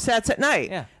sets at night.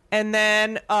 Yeah. And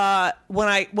then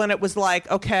when it was like,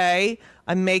 okay,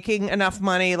 I'm making enough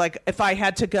money, like if I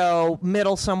had to go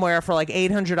middle somewhere for like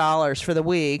 $800 for the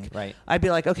week, right, I'd be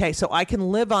like, okay, so I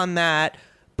can live on that,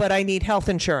 but I need health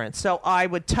insurance. So I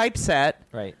would typeset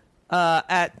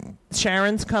at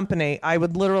Sharon's company. I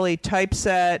would literally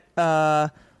typeset all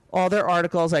their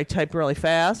articles. I type really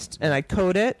fast, and I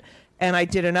code it. And I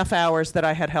did enough hours that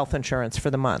I had health insurance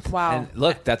for the month. Wow. And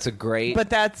look, that's a great...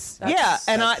 But that's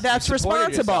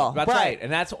responsible. That's right.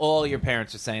 And that's all your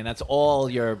parents are saying. That's all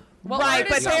your... Well, right,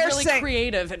 but they're really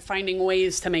creative at finding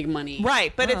ways to make money.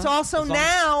 Right, but it's also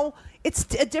now,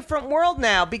 it's a different world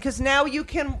now, because now you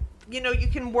can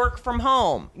work from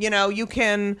home. You know, you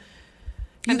can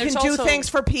do things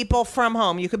for people from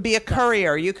home. You could be a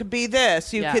courier. You could be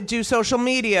this. You could do social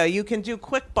media. You can do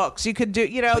QuickBooks. You could do,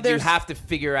 But you have to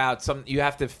figure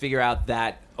out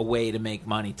that a way to make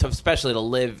money, especially to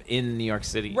live in New York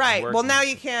City. Right. Well, now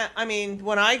you can't. I mean,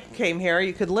 when I came here,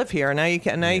 you could live here. Now you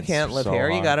can't. Now you can't live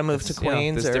here. You got to move to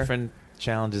Queens. There's different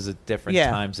challenges at different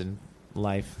times in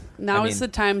life. Now is the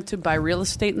time to buy real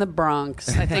estate in the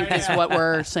Bronx, I think is what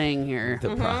we're saying here.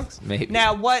 The Bronx, maybe.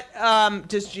 Now, what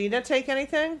does Gina take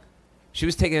anything? She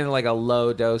was taking like a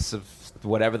low dose of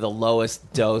whatever, the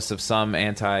lowest dose of some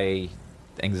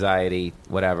anti-anxiety,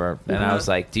 whatever. And I was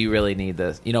like, do you really need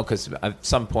this? You know, because at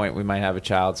some point we might have a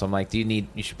child. So I'm like, you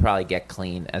should probably get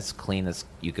clean as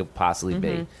you could possibly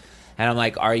be. And I'm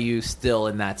like, are you still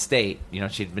in that state? You know,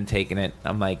 she'd been taking it.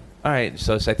 I'm like, all right.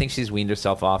 So I think she's weaned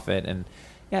herself off it. And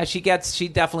yeah, she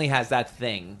definitely has that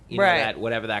thing, you know, that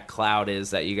whatever that cloud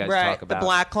is that you guys talk about. The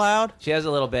black cloud? She has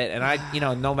a little bit,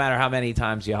 and no matter how many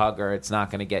times you hug her, it's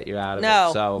not going to get you out of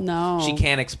it. So she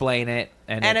can't explain it.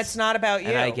 And it's not about you.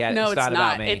 And I get it's not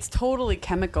about me. It's totally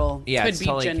chemical. Yeah, Could it's be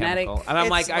totally genetic. chemical. And I'm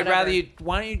like, I'd rather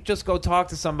why don't you just go talk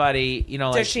to somebody, you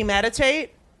know. Does she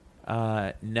meditate?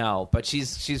 No, but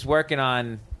she's working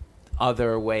on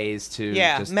other ways to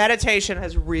meditation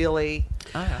has really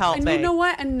helped and me. You know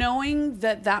what? And knowing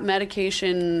that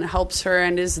medication helps her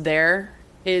and is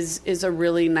a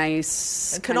really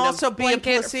nice it can also be a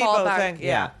placebo thing.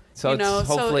 So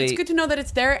so it's good to know that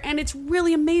it's there, and it's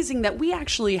really amazing that we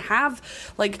actually have,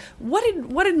 like, what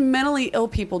did mentally ill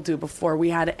people do before we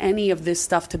had any of this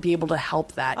stuff to be able to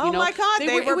help that? Oh my God,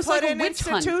 they were it was put like a in witch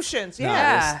hunt. institutions. No,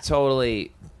 Yeah,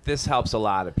 this helps a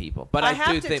lot of people. But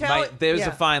I do think there's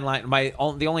a fine line.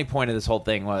 The only point of this whole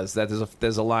thing was that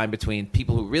there's a line between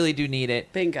people who really do need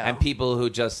it, bingo, and people who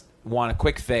just want a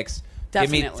quick fix.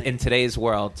 Definitely. Give me, in today's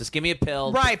world, just give me a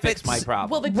pill to fix my problem.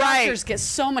 Well, the doctors get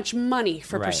so much money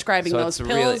for prescribing those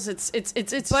pills. It's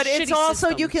but it's also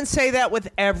system. You can say that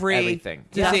with everything.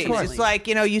 Yeah, of course. It's like,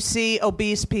 you see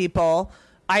obese people.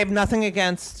 I have nothing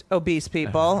against obese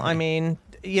people. I mean,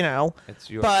 it's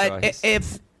your but choice.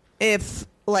 if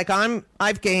like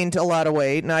I've gained a lot of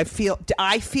weight and I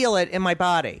feel it in my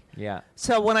body. Yeah.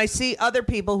 So when I see other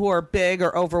people who are big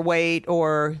or overweight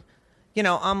or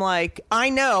I'm like, I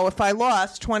know if I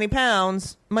lost 20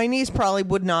 pounds, my knees probably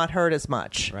would not hurt as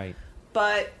much. Right.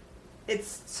 But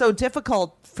it's so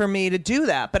difficult for me to do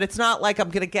that. But it's not like I'm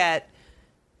going to get,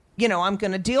 I'm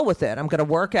going to deal with it. I'm going to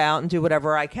work out and do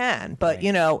whatever I can. But,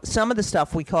 some of the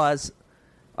stuff we cause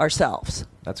ourselves.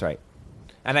 That's right.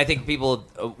 And I think people,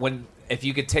 if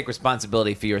you could take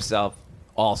responsibility for yourself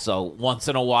also once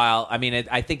in a while, I mean,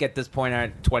 I think at this point,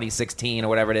 2016 or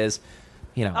whatever it is,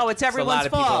 it's everyone's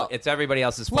fault. It's everybody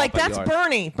else's fault. Like, that's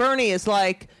yours. Bernie is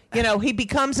like, he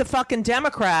becomes a fucking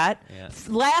Democrat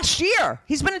last year.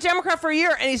 He's been a Democrat for a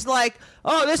year, and he's like,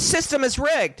 oh, this system is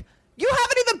rigged. You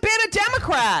haven't even been a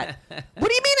Democrat. What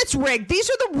do you mean it's rigged? These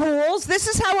are the rules. This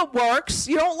is how it works.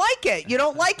 You don't like it. You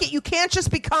don't like it. You can't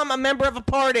just become a member of a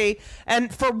party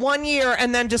and for 1 year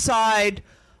and then decide,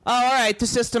 oh, all right, the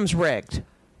system's rigged.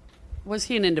 Was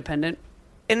he an independent?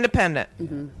 Independent.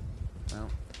 Mm-hmm. Well,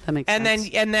 that makes sense.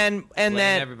 And then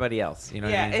everybody else. You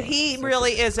know what I mean? He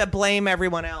really is a blame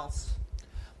everyone else.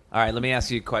 All right, let me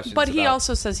ask you questions. But he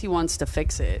also says he wants to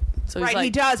fix it. So he's he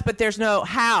does, but there's no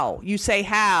how. You say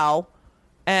how,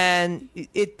 and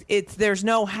there's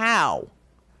no how.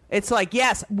 It's like,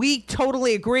 yes, we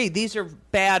totally agree. These are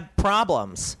bad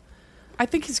problems. I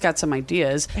think he's got some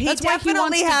ideas. That's why he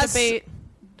wants to debate.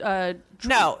 Trump.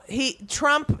 No,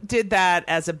 Trump did that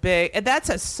as a big.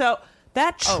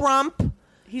 Trump.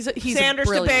 He's Sanders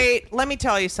debate. Let me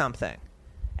tell you something.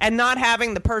 And not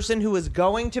having the person who is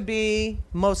going to be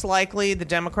most likely the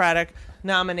Democratic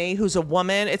nominee, who's a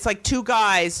woman. It's like two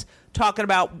guys talking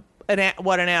about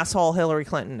what an asshole Hillary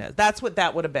Clinton is. That's what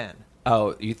that would have been.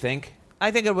 Oh, you think?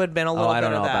 I think it would have been a little bit of that. I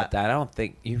don't know about that. I don't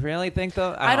think. You really think,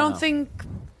 though? I don't think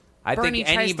Bernie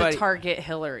tries to target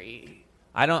Hillary.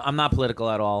 I'm not political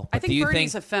at all. I think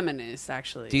Bernie's a feminist,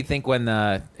 actually. Do you think when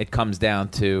it comes down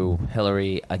to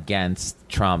Hillary against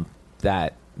Trump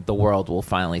that the world will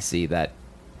finally see that?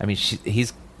 I mean,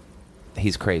 he's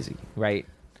crazy, right?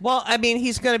 Well, I mean,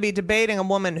 he's going to be debating a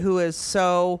woman who is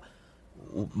so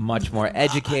much more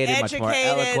educated, much more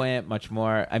eloquent, much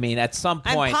more. I mean, at some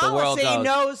point, the world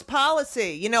knows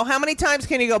policy. How many times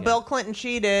can you go, Bill Clinton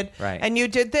cheated, right, and you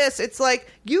did this? It's like,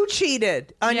 you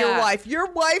cheated on your wife.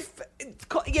 Your wife,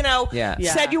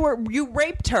 said you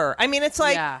raped her. I mean, it's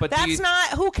like, but that's not.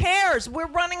 Who cares? We're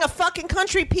running a fucking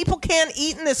country. People can't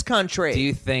eat in this country. Do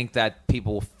you think that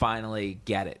people will finally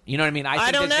get it? You know what I mean? I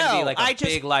think don't there's know. Gonna be like a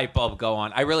big light bulb go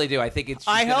on. I really do. I think it's.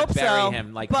 I hope bury so.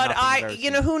 him like but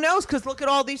who knows? Because look at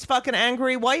all these fucking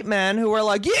angry white men who are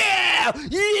like, yeah.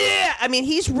 I mean,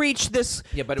 he's reached this.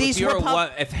 Yeah, but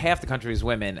if half the country is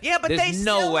women, but there's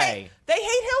no way. They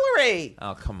hate Hillary.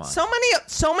 Oh, come on. So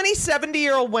many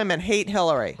 70-year-old women hate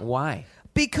Hillary. Why?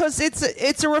 Because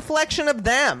it's a reflection of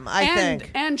them, I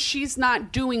think. And she's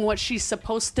not doing what she's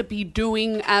supposed to be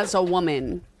doing as a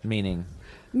woman.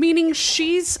 Meaning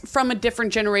she's from a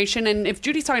different generation, and if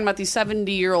Judy's talking about these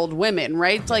 70-year-old women,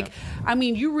 right? It's like, I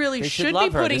mean, you really should be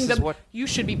putting you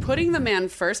should be putting the man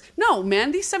first. No,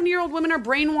 man, these 70-year-old women are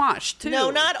brainwashed too.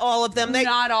 No, not all of them.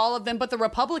 Not all of them, but the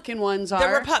Republican ones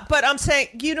are. But I'm saying,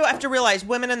 you have to realize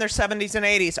women in their 70s and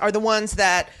 80s are the ones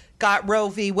that got Roe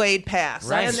v. Wade passed.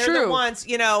 Right. And they're the ones,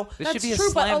 That's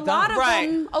true, but a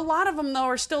lot of them though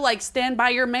are still like, stand by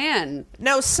your man.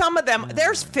 No, some of them,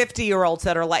 there's 50-year-olds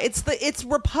that are like, it's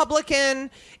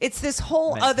Republican, it's this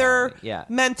whole other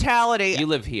mentality. You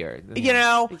live here.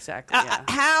 Exactly.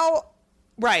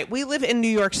 Right, we live in New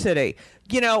York City.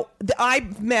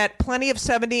 I've met plenty of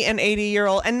 70 and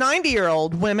 80-year-old and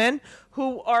 90-year-old women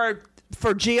who are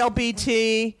for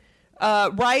GLBT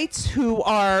rights,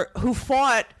 who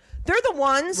fought. They're the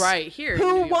ones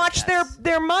who watched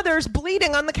their mothers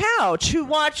bleeding on the couch, who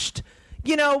watched,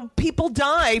 people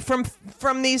die from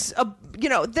these,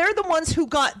 they're the ones who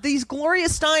got these Gloria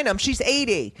Steinem. She's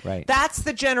 80. Right. That's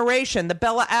the generation, the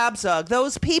Bella Abzug.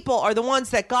 Those people are the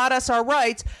ones that got us our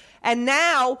rights. And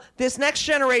now this next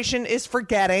generation is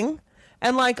forgetting.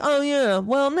 And like, oh yeah,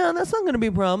 well no, that's not going to be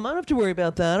a problem. I don't have to worry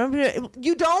about that.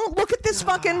 You don't look at this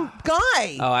fucking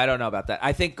guy. Oh, I don't know about that.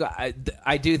 I think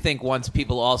I do think once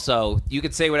people also, you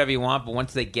could say whatever you want, but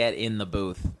once they get in the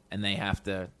booth and they have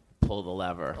to pull the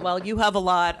lever. Well, you have a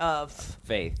lot of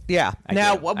faith. Yeah. I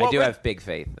do have big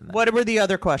faith in that. What were the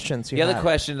other questions? The other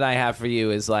question that I have for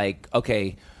you is like,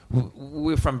 okay,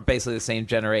 we're from basically the same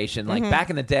generation. Like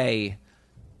back in the day,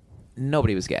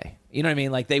 nobody was gay. You know what I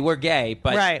mean? Like they were gay,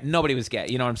 but nobody was gay.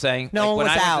 You know what I'm saying? No one was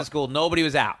out. When I went to school, nobody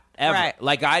was out ever. Right.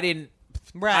 Like I didn't.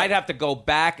 Right. I'd have to go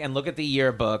back and look at the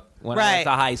yearbook when I went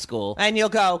to high school, and you'll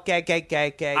go gay.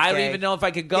 I don't even know if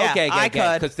I could go gay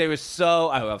because they were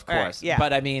so. Oh, of course. Yeah.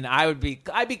 But I mean, I'd be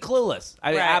clueless.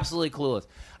 I'd be absolutely clueless.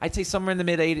 I'd say somewhere in the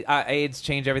mid AIDS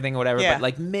changed everything or whatever. Yeah. But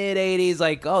like mid 80s,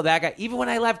 like that guy. Even when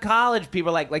I left college,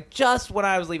 people were like just when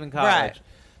I was leaving college,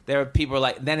 there were people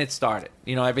like. Then it started.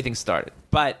 Everything started.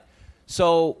 But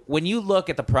so when you look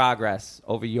at the progress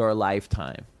over your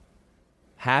lifetime,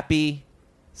 happy,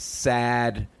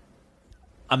 sad,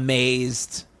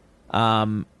 amazed,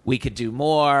 we could do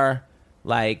more.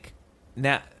 Like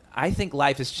now, I think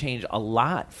life has changed a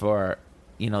lot for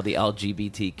the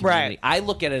LGBT community. Right. I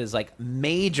look at it as like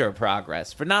major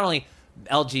progress for not only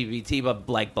LGBT but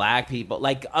like black people.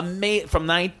 Like from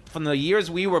the years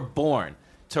we were born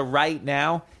to right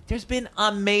now, there's been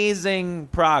amazing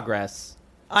progress.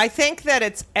 I think that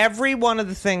it's every one of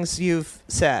the things you've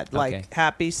said, like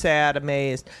happy, sad,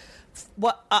 amazed.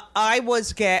 What I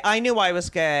was gay. I knew I was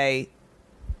gay,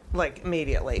 like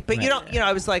immediately. But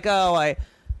I was like, oh,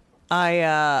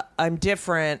 I'm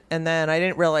different, and then I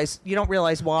didn't realize. You don't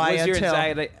realize why was until. Your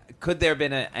anxiety, could there have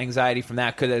been an anxiety from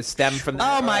that? Could it stem from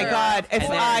that? Oh my God! And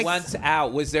then once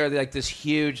out, was there like this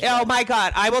huge? Oh my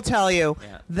God! I will tell you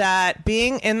that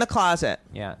being in the closet,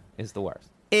 is the worst.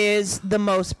 Is the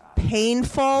most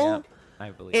painful. Yeah, I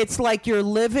believe it's like you're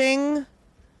living.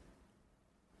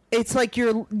 It's like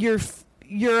you're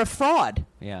a fraud.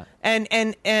 Yeah.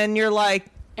 And you're like.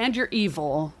 And you're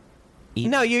evil.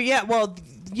 No, well,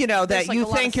 that like you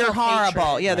think you're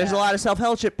horrible. Yeah, there's a lot of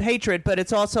self-hatred, but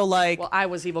it's also like. Well, I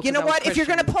was evil. You know what? If you're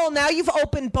going to pull, now you've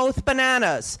opened both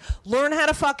bananas. Learn how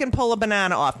to fucking pull a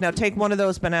banana off. Now take one of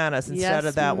those bananas instead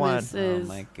of that one. Oh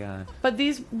my God. But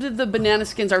the banana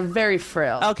skins are very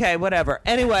frail. Okay, whatever.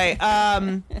 Anyway,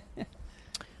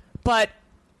 but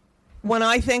when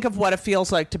I think of what it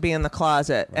feels like to be in the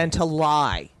closet and to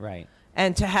lie,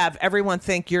 and to have everyone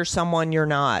think you're someone you're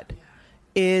not,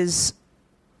 is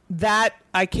that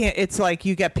I can't. It's like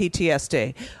you get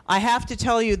PTSD. I have to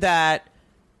tell you that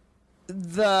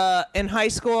in high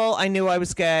school I knew I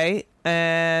was gay,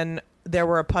 and there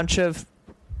were a bunch of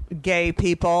gay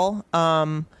people,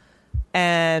 and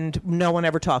no one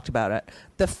ever talked about it.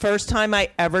 The first time I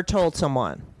ever told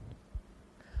someone,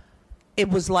 it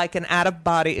was like an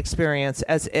out-of-body experience,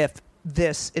 as if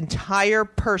this entire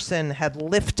person had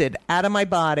lifted out of my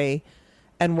body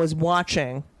and was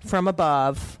watching from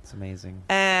above. It's amazing.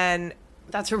 And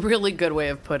that's a really good way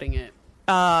of putting it.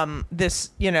 This,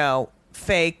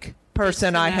 fake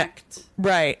person I had.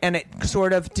 Right. And it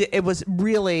sort of, it was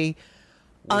really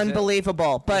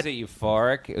unbelievable. But was it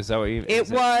euphoric? Is that what you... It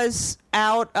was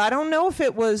out. I don't know if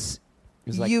it was... It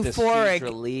was like euphoric. This huge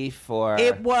relief, or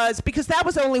it was, because that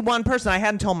was only one person. I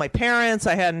hadn't told my parents.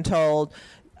 I hadn't told.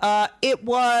 It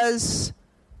was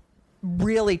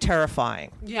really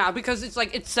terrifying. Yeah, because it's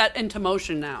like it's set into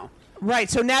motion now.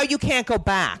 Right. So now you can't go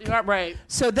back. Right.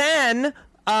 So then,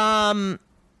 and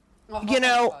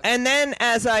then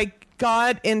as I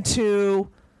got into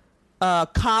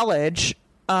college,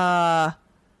 and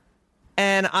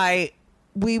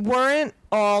we weren't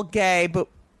all gay, but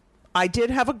I did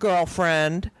have a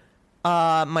girlfriend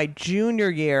my junior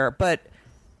year, but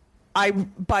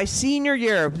by senior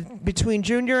year, between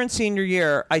junior and senior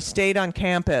year, I stayed on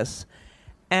campus,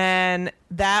 and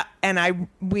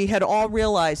we had all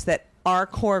realized that our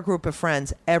core group of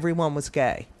friends, everyone was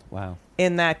gay. Wow.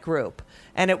 In that group,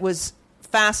 and it was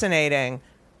fascinating.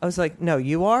 I was like, no,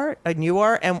 you are, and you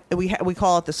are, and we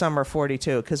call it the summer of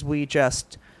 42 because we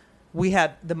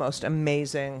had the most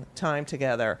amazing time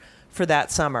together for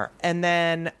that summer. And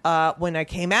then when I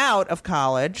came out of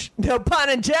college, no pun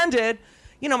intended,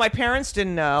 my parents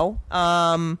didn't know.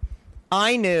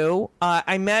 I knew.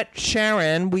 I met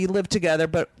Sharon. We lived together,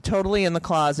 but totally in the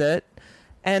closet.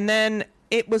 And then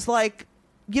it was like,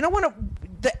 when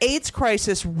the AIDS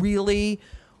crisis really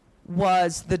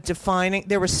was the defining.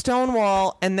 There was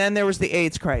Stonewall, and then there was the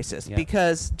AIDS crisis. Yeah.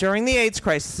 Because during the AIDS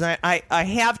crisis, I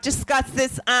have discussed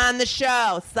this on the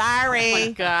show. Sorry. Oh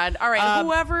my God! All right,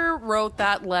 whoever wrote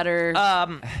that letter.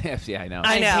 Yeah, I know.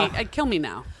 I know. Kill me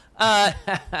now.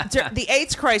 The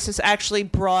AIDS crisis actually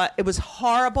it was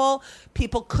horrible.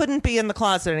 People couldn't be in the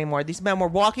closet anymore. These men were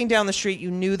walking down the street.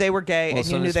 You knew they were gay, and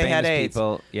you knew they had AIDS.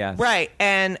 People, yeah. Right.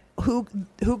 And who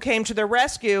came to their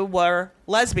rescue were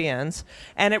lesbians,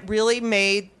 and it really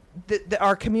made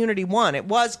our community one. It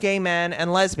was gay men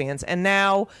and lesbians. And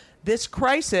now this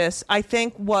crisis, I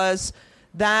think, was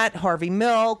that Harvey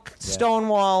Milk,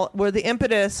 Stonewall, were the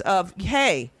impetus of,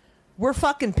 hey, we're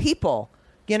fucking people.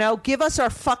 You know, give us our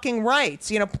fucking rights.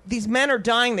 You know, these men are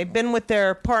dying. They've been with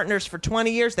their partners for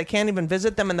 20 years. They can't even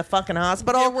visit them in the fucking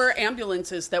hospital. There were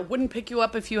ambulances that wouldn't pick you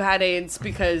up if you had AIDS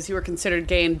because you were considered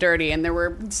gay and dirty, and there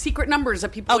were secret numbers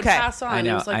that people would pass on. I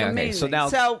know. It was like amazing.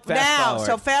 So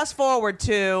fast forward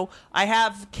to I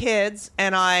have kids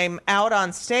and I'm out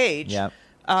on stage.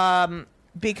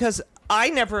 Because I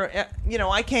never,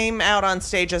 I came out on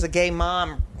stage as a gay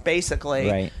mom, basically.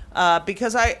 Right.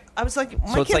 Because I was like,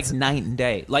 my so it's kids, like night and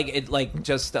day.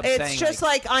 It's just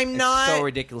like I'm not so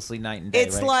ridiculously night and day.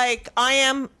 It's like I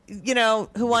am,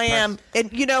 who I am,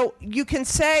 and you can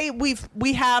say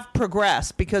we have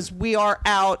progressed because we are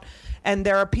out, and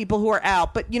there are people who are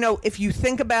out. But if you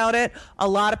think about it, a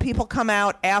lot of people come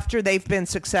out after they've been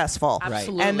successful,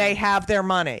 Absolutely. and they have their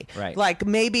money. Right. Like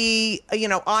maybe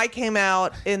I came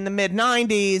out in the mid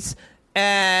 '90s,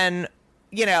 and.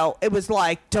 It was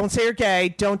like, don't say you're gay,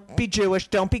 don't be Jewish,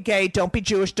 don't be gay, don't be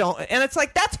Jewish, don't. And it's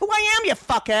like, that's who I am, you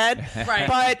fuckhead. Right.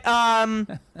 But,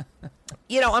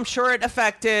 I'm sure it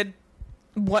affected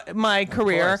my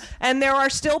career. And there are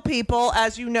still people,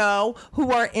 as you know,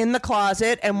 who are in the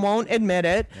closet and won't admit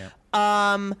it.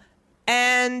 Yeah.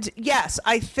 And yes,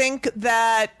 I think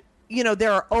that,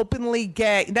 they're openly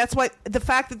gay. That's why the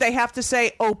fact that they have to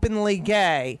say openly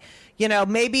gay.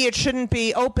 Maybe it shouldn't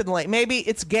be openly. Maybe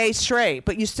it's gay straight,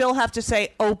 but you still have to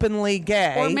say openly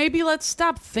gay. Or maybe let's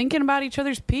stop thinking about each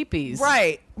other's peepees.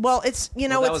 Right. Well, it's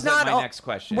that was it's not my next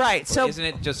question. Right. So isn't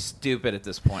it just stupid at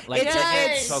this point? Like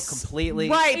it's so completely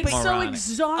right. It's so moronic.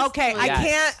 exhausting. Okay, I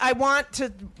can't. I want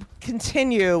to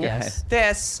continue this.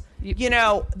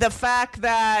 The fact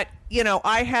that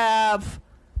I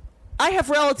have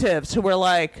relatives who were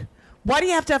like, "Why do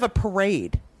you have to have a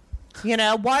parade?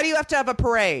 Why do you have to have a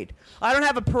parade? I don't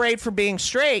have a parade for being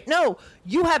straight. No,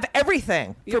 you have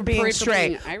everything for being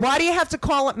straight. Why do you have to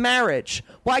call it marriage?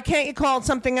 Why can't you call it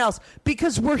something else?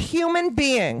 Because we're human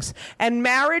beings, and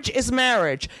marriage is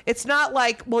marriage. It's not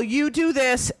like, well, you do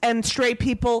this and straight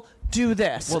people do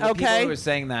this. Well, the people who are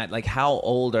saying that, like, how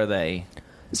old are they?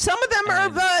 Some of them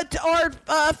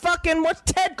are fucking what's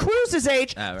Ted Cruz's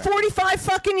age? 45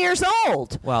 fucking years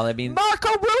old. Well, I mean, Marco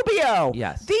Rubio.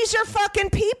 Yes. These are fucking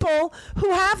people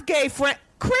who have gay friends.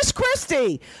 Chris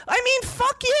Christie. I mean,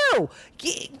 fuck you.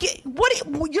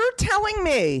 You're telling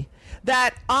me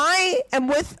that I am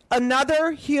with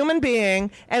another human being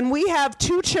and we have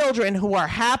two children who are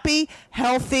happy,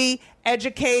 healthy,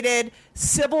 educated,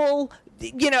 civil,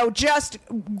 just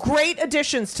great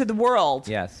additions to the world.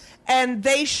 Yes. And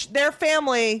their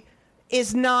family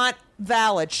is not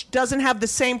valid, doesn't have the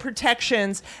same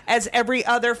protections as every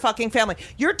other fucking family.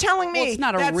 You're telling me it's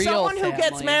not that real someone family. who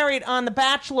gets married on The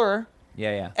Bachelor,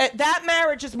 that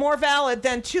marriage is more valid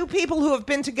than two people who have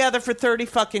been together for 30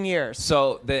 fucking years.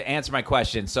 So, to answer my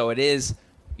question, so it is,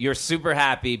 you're super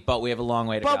happy, but we have a long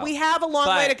way to go. But we have a long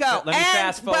way to go. Let me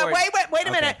fast forward. But wait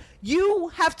a minute. You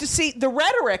have to see the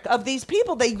rhetoric of these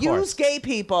people. They use gay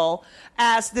people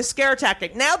as the scare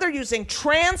tactic. Now they're using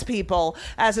trans people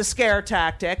as a scare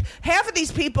tactic. Half of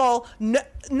these people,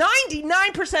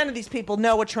 99% of these people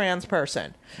know a trans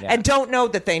person and don't know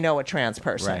that they know a trans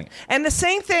person. Right. And the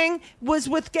same thing was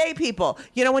with gay people.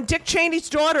 When Dick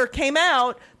Cheney's daughter came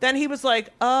out, then he was like,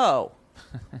 oh.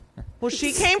 Well,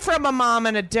 she came from a mom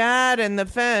and a dad,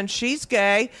 and she's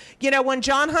gay. When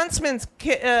John Huntsman's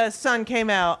son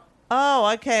came out,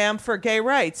 oh, okay, I'm for gay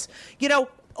rights.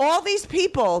 All these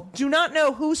people do not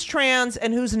know who's trans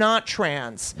and who's not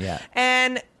trans. Yeah.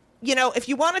 And, if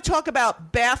you want to talk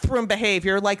about bathroom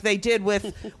behavior like they did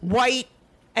with white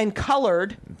and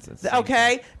colored,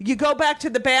 okay, you go back to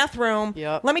the bathroom.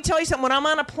 Yep. Let me tell you something. When I'm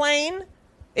on a plane,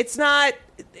 it's not...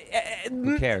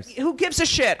 Who cares? Who gives a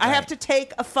shit? I have to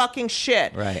take a fucking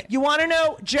shit. Right. You want to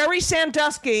know? Jerry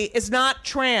Sandusky is not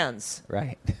trans.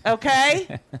 Right.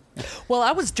 Okay? Well,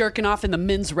 I was jerking off in the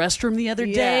men's restroom the other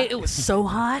day. It was so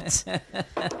hot.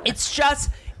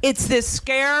 It's this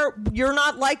scare. You're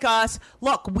not like us.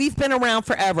 Look, we've been around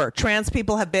forever. Trans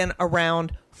people have been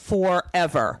around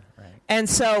forever. Right. And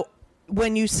so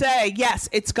when you say, yes,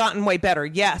 it's gotten way better.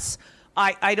 Yes.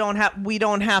 We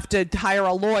don't have to hire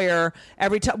a lawyer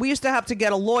every time. We used to have to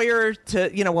get a lawyer to,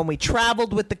 when we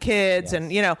traveled with the kids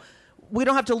and, we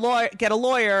don't have to get a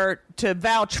lawyer to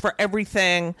vouch for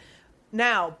everything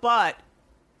now, but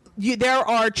there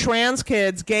are trans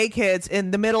kids, gay kids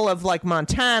in the middle of like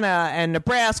Montana and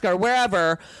Nebraska or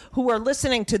wherever who are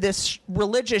listening to this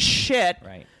religious shit.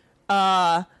 Right.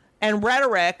 And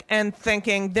rhetoric and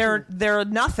thinking they're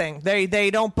nothing.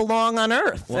 They don't belong on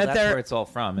earth. Well, that's where it's all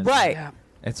from. Right. Yeah.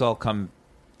 It's all come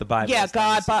the Bible. Yeah,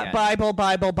 God, Bible. Yeah.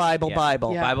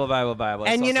 Bible. Bible.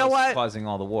 And it's you know what? Causing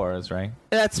all the wars, right?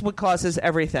 That's what causes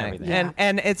everything.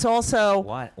 And it's also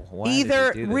Why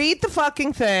either did you do this? read the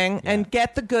fucking thing and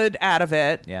get the good out of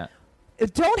it. Yeah.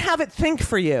 Don't have it think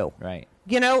for you. Right.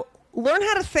 Learn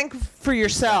how to think for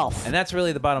yourself. And that's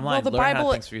really the bottom line. Well, the Learn Bible, how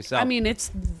to think for yourself. I mean,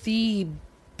 it's the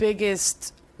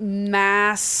biggest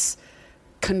mass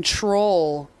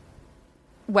control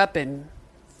weapon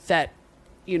that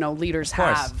leaders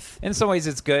have. In some ways,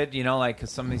 it's good, like, because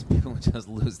some of these people just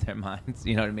lose their minds.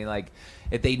 You know what I mean? Like,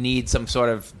 if they need some sort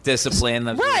of discipline.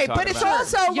 That's right, but it's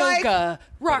also yoga,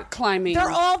 rock climbing. They're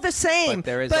all the same. But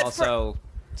there is also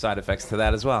side effects to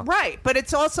that as well. Right, but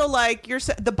it's also like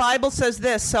the Bible says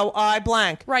this, so I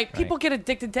blank. Right, people get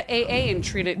addicted to AA and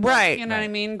treat it. Right, you know what I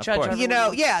mean? Of Judge course.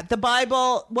 everyone. The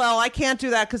Bible. Well, I can't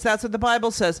do that because that's what the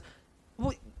Bible says.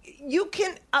 You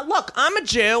can look. I'm a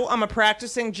Jew. I'm a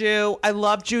practicing Jew. I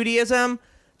love Judaism.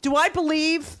 Do I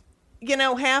believe,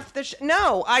 half the?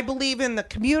 No, I believe in the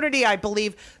community. I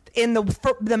believe in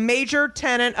the major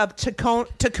tenet of tikkun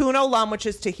olam, which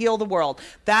is to heal the world.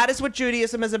 That is what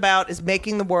Judaism is about: is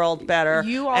making the world better.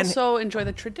 You also enjoy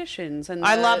the traditions, and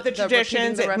I love the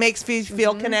traditions. It makes me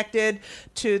feel connected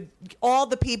to all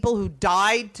the people who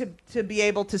died to be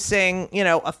able to sing,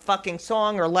 a fucking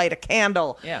song or light a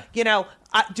candle. Yeah.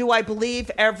 Do I believe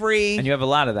every? And you have a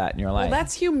lot of that in your life. Well,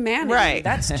 that's humanity. Right.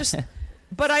 That's just.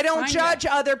 But I don't judge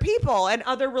other people and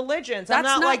other religions. I'm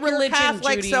not like religion, you're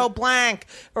Catholic, Judy. so blank,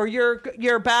 or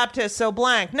you're Baptist, so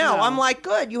blank. No, I'm like,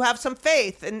 good. You have some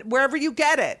faith, and wherever you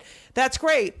get it, that's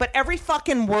great. But every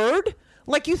fucking word,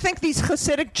 like you think these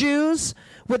Hasidic Jews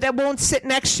that won't sit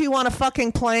next to you on a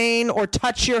fucking plane or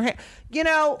touch your hand,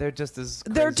 they're just as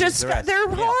crazy as the rest. they're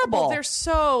horrible. Well, they're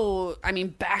so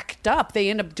backed up. They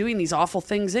end up doing these awful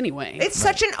things anyway. It's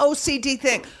such an OCD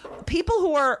thing. People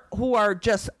who are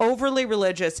just overly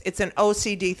religious, it's an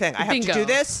OCD thing. I have to do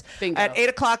this at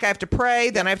 8:00. I have to pray.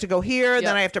 Then I have to go here.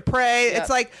 Then I have to pray. It's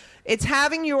like it's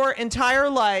having your entire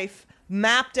life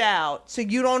mapped out so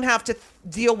you don't have to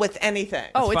deal with anything.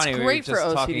 Oh, it's funny, great we were for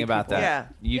just OCD talking about people.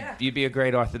 that. You'd be a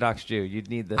great Orthodox Jew. You'd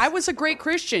need this. I was a great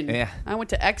Christian. Yeah. I went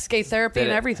to ex-gay therapy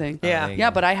and everything. Yeah.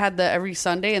 But I had the every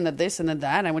Sunday and the this and the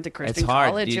that. And I went to Christian It's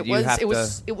hard. college. You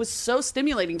It was so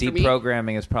stimulating for me.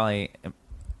 Deprogramming is probably.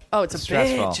 Oh, it's a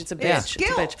stressful. bitch. It's a bitch. Yeah. It's a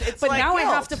Guilt. bitch. It's But like now I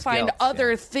guilt. have to find Guilt,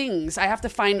 other things. I have to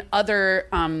find other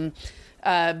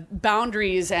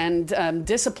boundaries and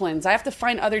disciplines. I have to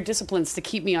find other disciplines to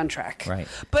keep me on track. Right.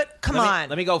 But come on.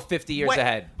 Let me go 50 years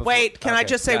ahead. Can I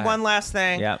just say one last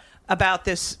thing about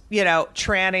this,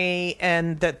 tranny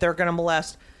and that they're going to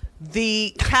molest?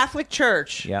 The Catholic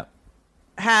Church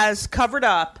has covered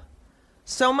up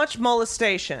so much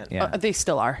molestation. They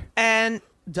still are. And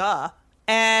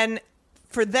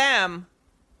for them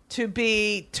to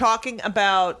be talking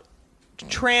about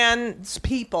trans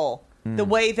people the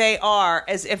way they are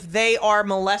as if they are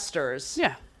molesters.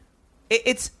 Yeah.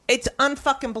 It's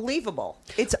unfucking believable.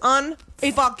 It's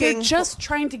unfucking. They're just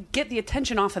trying to get the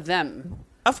attention off of them.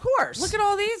 Of course. Look at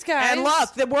all these guys. And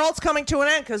look, the world's coming to an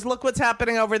end because look what's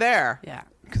happening over there. Yeah.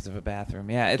 Because of a bathroom.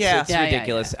 It's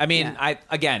ridiculous. I mean,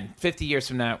 50 years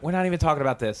from now, we're not even talking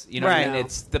about this. You know what I mean?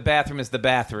 It's the bathroom is the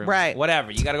bathroom. Right.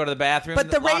 Whatever. You got to go to the bathroom.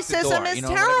 But the lock the racism door, is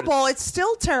terrible. It's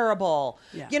still terrible.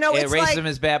 Yeah. It's racism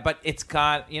is bad, but it's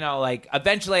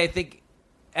eventually I think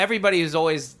everybody who's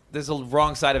always, there's a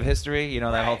wrong side of history,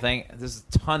 that whole thing. There's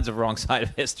tons of wrong side of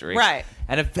history. Right.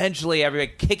 And eventually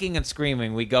everybody kicking and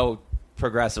screaming, we go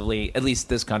progressively, at least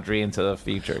this country, into the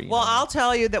future. I'll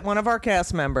tell you that one of our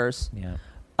cast members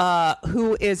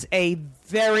who is a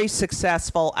very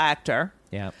successful actor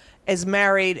is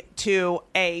married to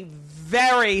a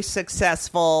very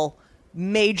successful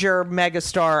major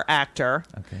megastar actor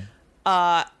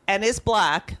and is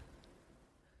black,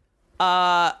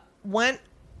 went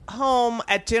home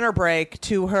at dinner break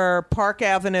to her Park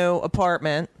Avenue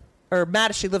apartment,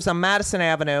 she lives on Madison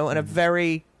Avenue in a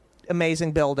very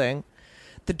amazing building.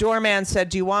 The doorman said,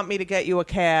 "Do you want me to get you a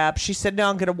cab?" She said, "No,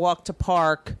 I'm going to walk to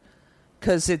Park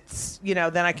because it's,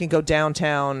 then I can go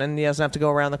downtown and he doesn't have to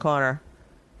go around the corner."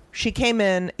 She came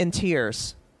in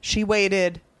tears. She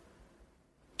waited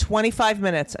 25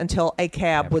 minutes until a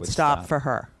cab would stop for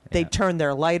her. Yeah. They turned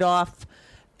their light off.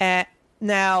 And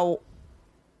now,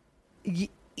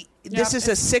 this is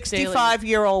a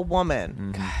 65-year-old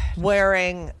woman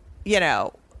wearing,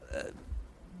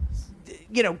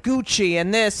 Gucci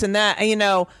and this and that,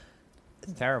 and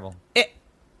it's terrible.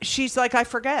 She's like, I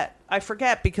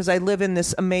forget because I live in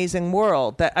this amazing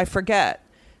world that I forget.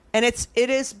 And it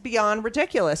is beyond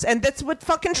ridiculous. And that's what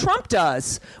fucking Trump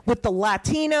does with the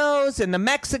Latinos and the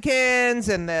Mexicans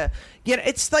and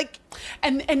it's like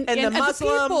and the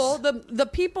Muslims. The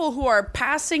people who are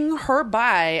passing her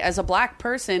by as a black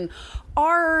person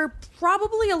are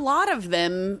probably, a lot of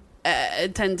them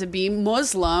tend to be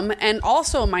Muslim and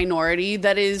also a minority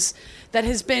that has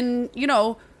been,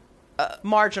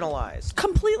 marginalized.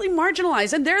 Completely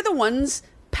marginalized. And they're the ones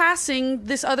passing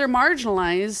this other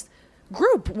marginalized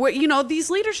group where these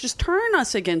leaders just turn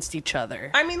us against each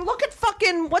other. I mean, look at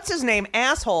fucking what's his name,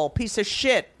 asshole piece of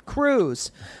shit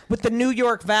Cruz with the New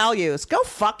York values. Go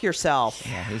fuck yourself.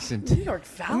 Yeah, he's in New York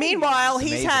values. Meanwhile,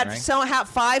 he's had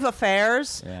 5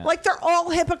 affairs. Yeah. Like they're all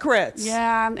hypocrites.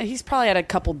 Yeah, he's probably had a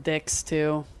couple dicks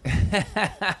too.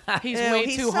 He's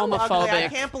way too so homophobic. Ugly. I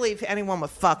can't believe anyone would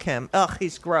fuck him. Ugh,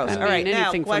 he's gross. I mean, all right, now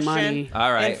anything for question. money.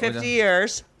 All right, in 50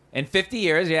 years. In 50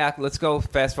 years, yeah. Let's go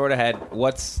fast forward ahead.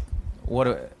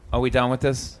 Are we done with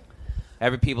this?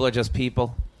 Every people are just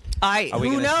people.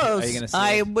 Who knows? Are you gonna see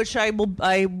I it?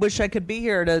 wish I could be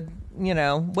here to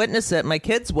witness it. My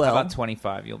kids will. How about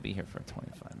 25? You'll be here for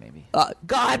 25, maybe.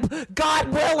 God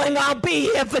willing, I'll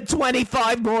be here for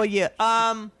 25 more years.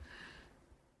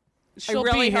 She'll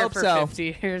really be here hope for so.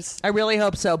 50 years. I really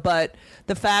hope so. But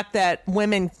the fact that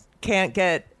women can't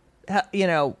get,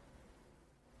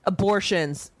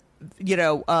 abortions,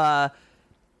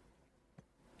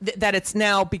 that it's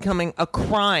now becoming a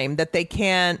crime, that they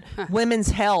can't, women's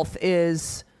health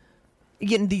is,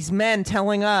 these men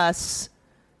telling us,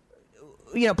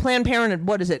 Planned Parenthood,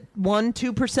 what is it,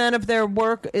 1-2% of their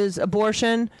work is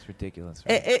abortion? It's ridiculous.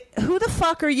 Right? Who the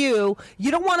fuck are you? You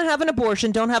don't want to have an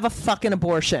abortion, don't have a fucking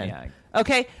abortion. Yeah.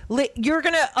 Okay? You're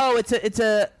going to, it's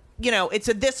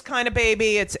a this kind of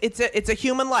baby, it's a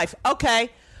human life.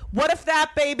 Okay. What if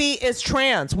that baby is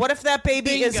trans? What if that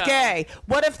baby is gay?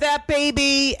 What if that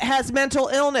baby has mental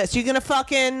illness? You gonna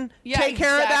fucking take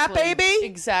care of that baby?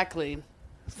 Exactly.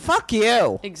 Fuck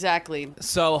you. Exactly.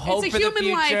 So hope it's a for human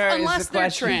the future life unless is the they're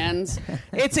question. trans.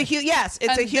 It's a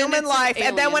human it's life, an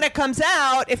and then when alien. it comes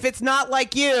out, if it's not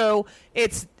like you,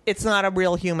 it's not a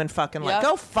real human fucking life. Yep.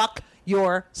 Go fuck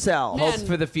yourself. Hope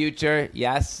for the future,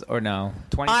 yes or no?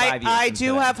 25 years. I from do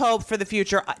today. have hope for the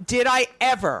future. Did I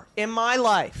ever in my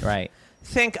life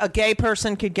think a gay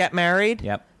person could get married?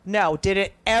 Yep. No. Did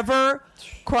it ever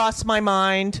cross my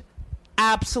mind?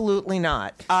 Absolutely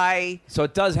not. So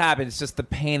it does happen. It's just the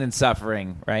pain and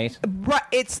suffering, right? Right.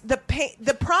 It's the pain.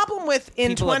 The problem with in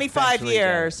People 25 eventually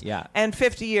years get it. Yeah. and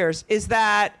 50 years is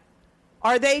that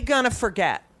are they going to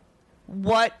forget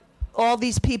what all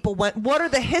these people went? What are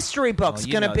the history books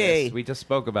going to be? This. We just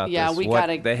spoke about this. Yeah, we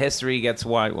gotta. The history gets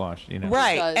whitewashed.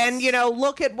 Right. And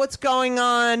look at what's going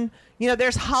on.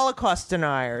 There's Holocaust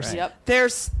deniers. Right. Yep.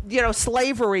 There's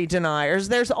slavery deniers.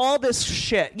 There's all this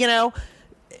shit. What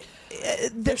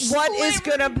is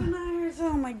going to?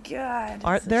 Oh my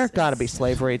God. There got to be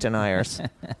slavery deniers.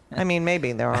 I mean,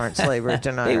 maybe there aren't slavery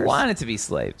deniers. They wanted to be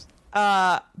slaves.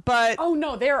 But oh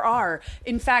no, there are.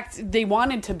 In fact, they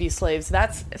wanted to be slaves.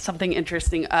 That's something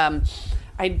interesting.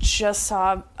 I just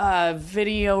saw a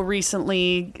video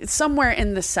recently somewhere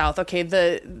in the South. Okay,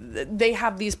 they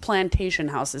have these plantation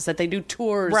houses that they do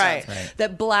tours right. of. Right.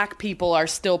 That black people are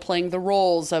still playing the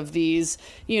roles of these,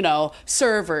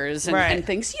 servers and, right. and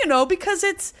things, because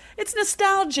it's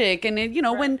nostalgic and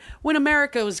right. when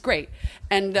America was great.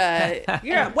 And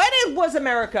when was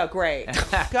America great?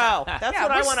 Go. That's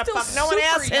what I want to fuck. No one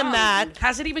asked him that.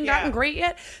 Has it even gotten great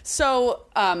yet? So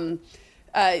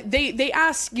they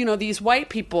ask, these white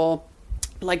people,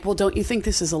 like, well, don't you think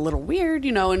this is a little weird,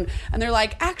 and they're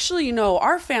like, actually,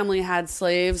 our family had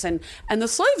slaves and the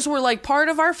slaves were like part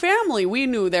of our family. We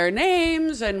knew their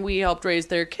names and we helped raise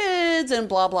their kids and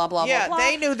blah, blah, blah, yeah, blah, blah.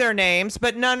 they knew their names,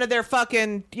 but none of their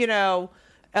fucking,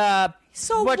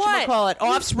 so whatchamacallit,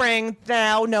 offspring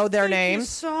now know their Thank names. you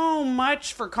so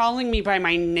much for calling me by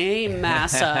my name,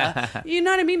 Massa. You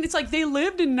know what I mean? It's like they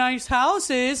lived in nice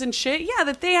houses and shit. Yeah,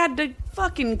 that they had to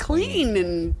fucking clean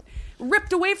and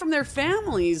ripped away from their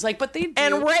families. Like, but they do.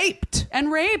 And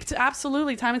raped,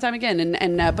 absolutely, time and time again.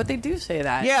 And but they do say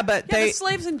that. Yeah, but the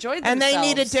slaves enjoyed and themselves. they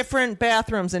needed different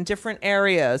bathrooms in different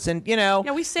areas, and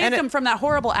Yeah, we saved them from that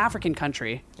horrible African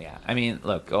country. Yeah, I mean,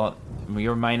 look,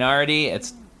 you're a minority.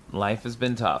 Life has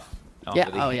been tough.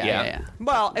 Yeah.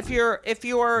 Well, if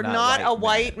you're not a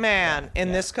white man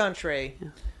in this country,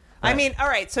 I mean, all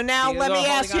right. So now let me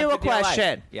ask you a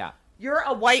question. Yeah, you're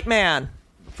a white man.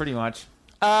 Pretty much.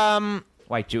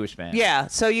 White Jewish man. Yeah,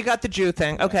 so you got the Jew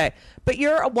thing. Okay. But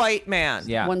you're a white man.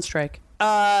 Yeah. One strike.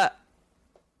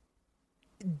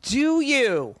 Do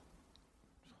you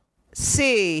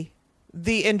see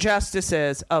the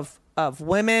injustices of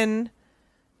women?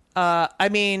 I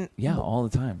mean, yeah, all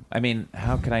the time. I mean,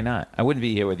 how could I not? I wouldn't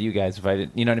be here with you guys if I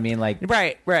didn't. You know what I mean? Like,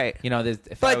 right. You know,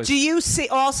 but do you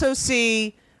also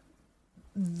see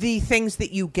the things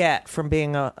that you get from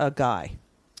being a guy?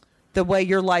 The way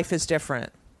your life is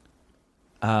different.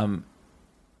 I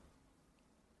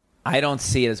don't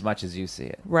see it as much as you see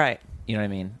it. Right. You know what I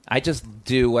mean? I just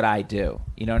do what I do.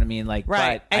 You know what I mean? Like,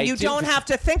 right. But and you don't have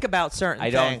to think about certain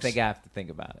things. I don't think I have to think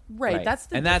about it. Right. That's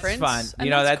the difference. And that's fun. And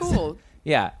you know, that's cool.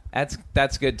 Yeah,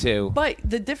 that's good too. But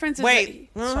the difference is Wait.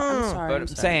 I'm sorry. But I'm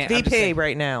saying, VP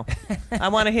right now. I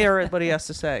want to hear what he has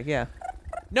to say. Yeah.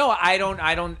 No, I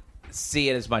don't see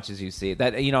it as much as you see it.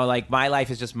 That, you know, like, my life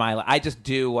is just my life. I just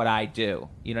do what I do.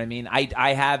 You know what I mean?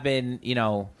 I have been, you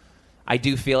know, I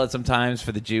do feel it sometimes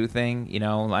for the Jew thing. You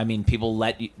know, I mean, people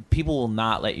will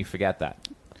not let you forget that.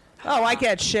 Oh, I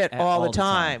get shit all the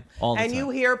time. And you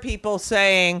hear people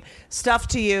saying stuff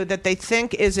to you that they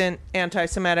think isn't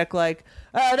anti-Semitic, like,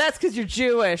 oh, that's because you're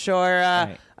Jewish, or,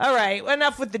 Right. all right,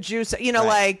 enough with the Jews. You know,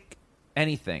 like...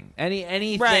 Anything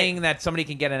that somebody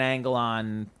can get an angle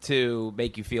on to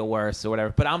make you feel worse or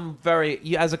whatever. But I'm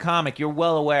as a comic, you're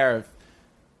well aware of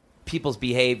people's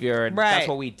behavior, and that's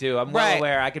what we do. I'm well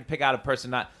aware. I could pick out a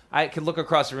person. I could look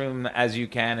across the room as you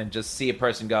can and just see a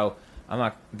person go,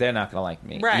 they're not gonna like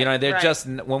me. Right, you know, they're just,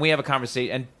 when we have a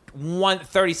conversation, and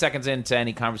 30 seconds into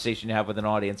any conversation you have with an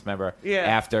audience member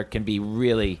after can be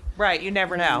really right. You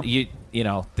never know. You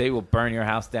know, they will burn your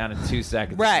house down in 2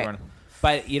 seconds. Right.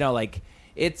 But, you know, like,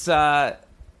 it's everybody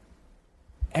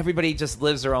just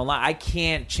lives their own life. I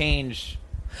can't change.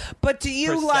 But do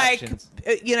you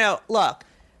you know, look,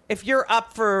 if you're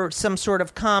up for some sort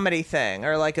of comedy thing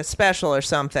or like a special or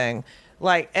something,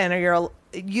 like, and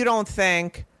you don't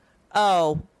think,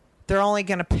 oh, they're only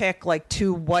going to pick like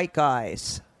 2 white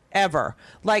guys ever.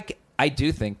 Like, I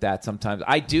do think that sometimes.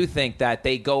 I do think that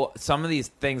some of these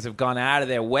things have gone out of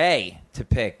their way to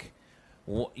pick.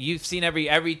 You've seen every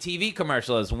TV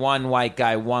commercial is 1 white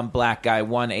guy, 1 black guy,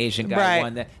 1 Asian guy,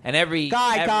 right. and every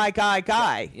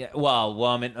guy. Yeah, well,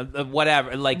 woman,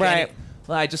 whatever. Like, right.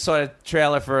 I just saw a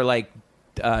trailer for like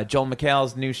Joel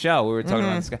McHale's new show. We were talking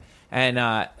about this guy,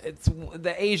 and it's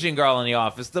the Asian girl in the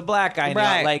office, the black guy.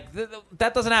 Right. Like,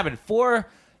 that doesn't happen.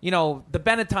 You know, the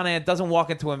Benetton ad doesn't walk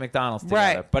into a McDonald's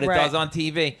together, right, but it does on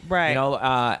TV. Right. You know,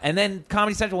 and then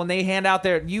Comedy Central, when they hand out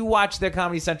you watch their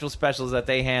Comedy Central specials that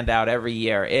they hand out every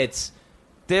year.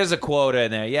 There's a quota in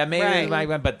there. Yeah,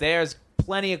 maybe, but there's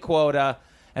plenty of quota.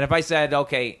 And if I said,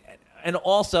 okay, and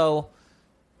also,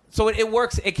 so it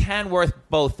works. It can work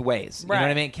both ways. You know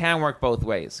what I mean? It can work both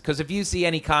ways. Because if you see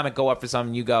any comic go up for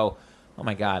something, you go, oh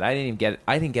my God, I didn't get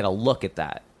a look at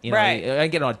that. You know, I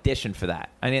get an audition for that.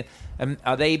 I mean,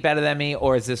 are they better than me,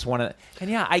 or is this one of the...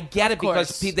 And yeah, I get it,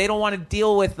 because they don't want to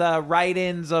deal with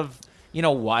write-ins of, you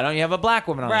know, why don't you have a black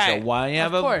woman on the show? Why don't you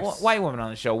have a white woman on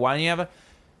the show? Why don't you have a...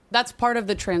 That's part of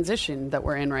the transition that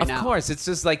we're in right now. Of course. It's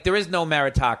just like, there is no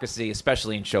meritocracy,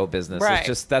 especially in show business. Right. It's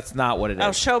just, that's not what it is.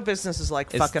 Oh, show business is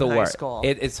like fucking high school.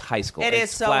 It's high school. It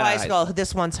is so high school.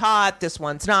 This one's hot. This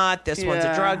one's not. This one's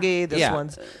a druggie. This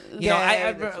one's... You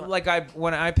know,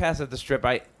 when I passed at the strip,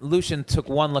 Lucian took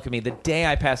one look at me. The day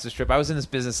I passed the strip, I was in this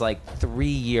business like 3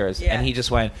 years, and he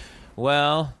just went,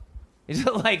 well... He's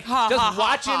like, just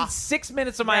watching 6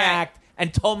 minutes of my act,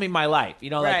 and told me my life.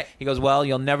 You know, like, he goes, well,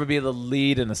 you'll never be the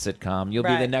lead in a sitcom. You'll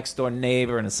be the next door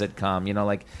neighbor in a sitcom. You know,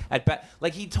 like,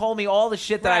 like, he told me all the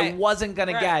shit that I wasn't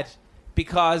going to get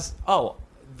because,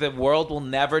 the world will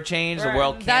never change. The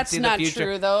world can't see the future. That's not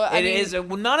true, though. It is.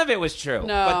 Well, none of it was true. No.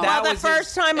 But that the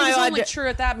first time it was only true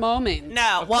at that moment.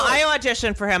 No. Well, I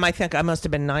auditioned for him. I think I must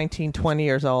have been 19, 20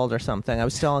 years old or something. I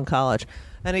was still in college.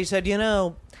 And he said, you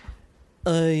know,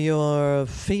 you're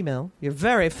female. You're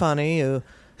very funny. You're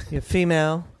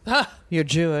female. You're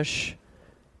Jewish.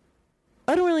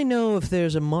 I don't really know if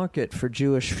there's a market for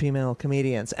Jewish female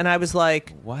comedians. And I was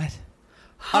like, what?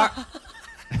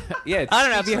 Yeah, I don't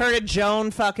know. Have you heard of Joan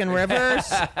fucking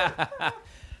Rivers?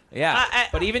 Yeah,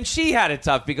 but even she had it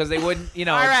tough because they wouldn't, you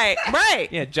know. All right, right.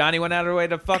 Yeah, Johnny went out of her way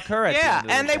to fuck her.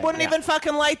 And they wouldn't even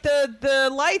fucking light the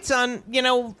lights on, you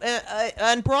know,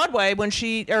 on Broadway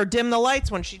or dim the lights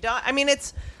when she died. I mean,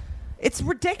 it's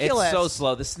ridiculous. It's so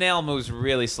slow. The snail moves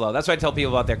really slow. That's why I tell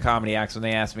people about their comedy acts when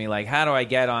they ask me, like, how do I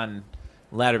get on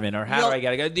Letterman, or how do I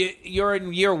get to go? You're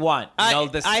in year one. You know,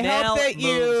 the snail I hope that moves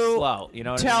you slow. You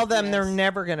know what tell I mean? them they're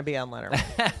never going to be on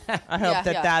Letterman. I hope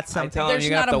that's something. There's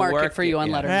not a market for you on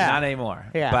Letterman. Not anymore.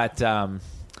 Yeah. But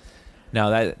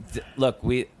No, look,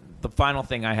 the final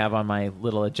thing I have on my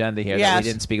little agenda here that we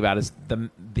didn't speak about is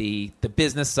the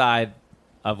business side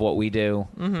of what we do.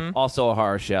 Mm-hmm. Also a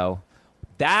horror show.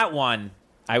 That one,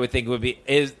 I would think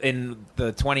is in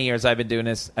the 20 years I've been doing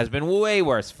this, has been way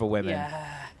worse for women.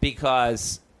 Yeah.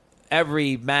 Because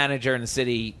every manager in the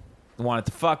city wanted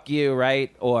to fuck you,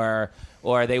 right? Or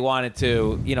they wanted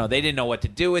to, they didn't know what to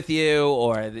do with you,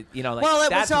 or well,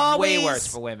 that's always, way worse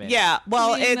for women. Yeah,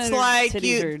 well, it's like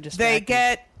they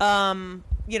get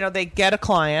they get a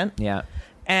client. Yeah.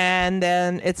 And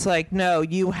then it's like, no,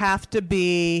 you have to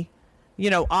be,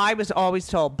 I was always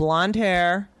told blonde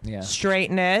hair,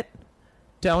 straighten it,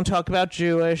 don't talk about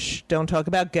Jewish, don't talk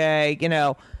about gay,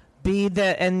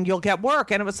 and you'll get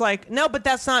work. And it was like, no, but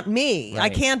that's not me. Right. I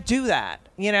can't do that.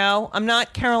 I'm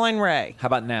not Caroline Ray. How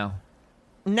about now?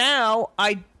 Now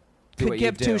I could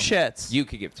give two shits. You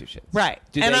could give two shits. Right.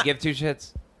 Do they give two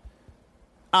shits?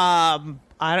 I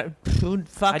don't. Who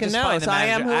fucking knows? I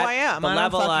am who I am. The I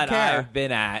level don't that care. I've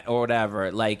been at, or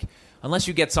whatever, like, unless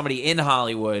you get somebody in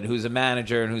Hollywood who's a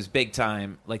manager and who's big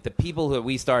time, like the people who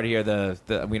we started here,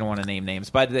 the we don't want to name names,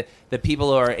 but the people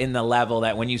who are in the level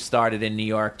that when you started in New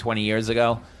York 20 years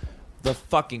ago, the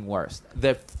fucking worst.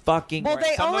 The fucking worst.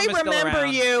 They only remember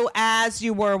you as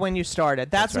you were when you started.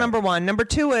 That's number one. Number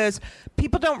two is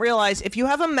people don't realize if you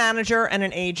have a manager and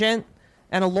an agent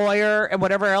and a lawyer and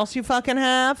whatever else you fucking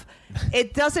have,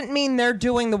 it doesn't mean they're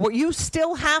doing the work. You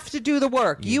still have to do the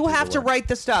work. You have to write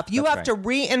the stuff. You have to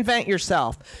reinvent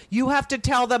yourself. You have to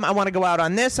tell them, I want to go out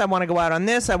on this, I want to go out on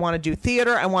this, I want to do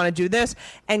theater, I want to do this,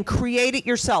 and create it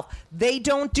yourself. They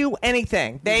don't do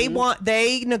anything. They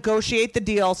negotiate the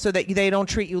deal so that they don't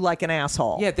treat you like an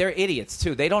asshole. Yeah, they're idiots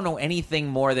too. They don't know anything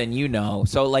more than you know.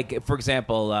 So, like, for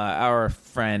example, our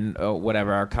friend,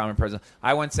 whatever, our common person,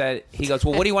 I once said, he goes,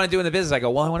 well, what do you want to do in the business? I go,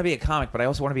 well, I want to be a comic, but I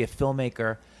also want to be a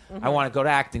filmmaker. Mm-hmm. I want to go to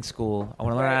acting school. I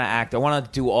want to learn how to act. I want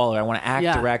to do all of it. I want to act,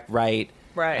 direct, write,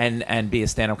 and be a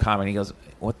stand-up comic. And he goes,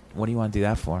 what do you want to do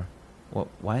that for?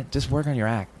 What? Just work on your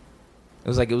act. It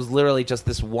was literally just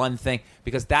this one thing,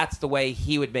 because that's the way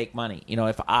he would make money.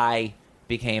 If I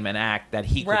became an act that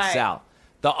he could sell.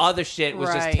 The other shit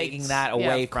was just taking that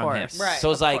away from him. Right.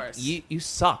 So it's like, you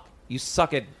suck. You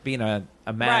suck at being a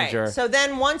manager. Right. So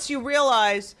then once you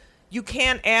realize you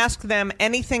can't ask them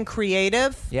anything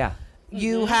creative. Yeah.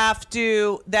 You have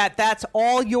to, that's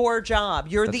all your job.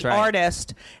 You're the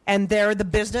artist, and they're the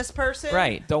business person.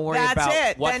 Right. Don't worry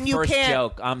about what then first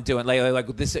joke I'm doing. Like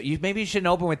this, maybe you shouldn't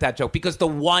open with that joke, because the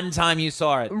one time you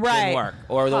saw it didn't work.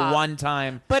 Or the one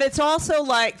time. But it's also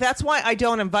like, that's why I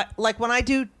don't invite, like when I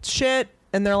do shit,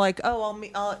 and they're like,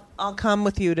 oh, I'll come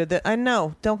with you to the... I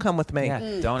know, don't come with me. Yeah,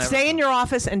 don't ever Stay in your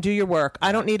office and do your work.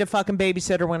 I don't need a fucking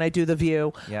babysitter when I do The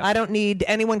View. Yep. I don't need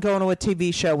anyone going to a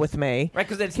TV show with me. Right,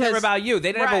 because it's never about you.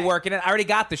 They never work in it. I already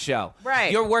got the show.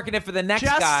 Right. You're working it for the next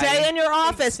guy. Just stay in your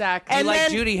office. Exactly. And like,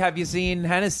 Judy, have you seen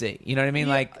Hennessy? You know what I mean?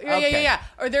 Yeah.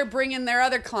 Or they're bringing their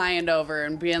other client over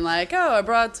and being like, oh, I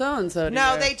brought so-and-so to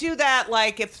No, they do that,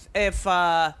 like,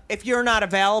 if you're not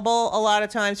available a lot of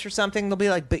times for something, they'll be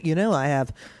like, but I have...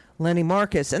 Lenny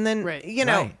Marcus, and then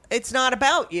it's not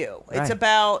about you. It's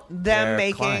about them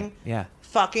making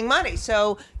fucking money.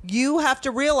 So you have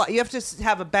to realize, you have to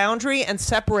have a boundary and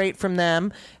separate from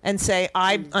them and say,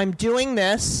 I'm doing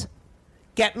this.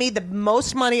 Get me the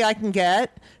most money I can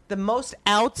get, the most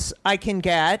outs I can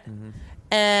get,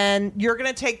 and you're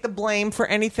going to take the blame for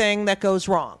anything that goes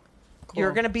wrong. Cool.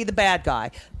 You're going to be the bad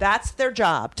guy. That's their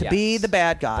job, to be the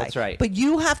bad guy. That's right. But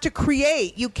you have to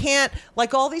create. You can't,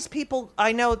 like all these people,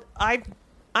 I know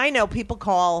people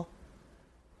call,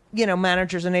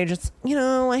 managers and agents,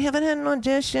 I haven't had an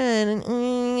audition.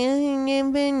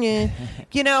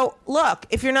 Look,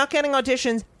 if you're not getting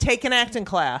auditions, take an acting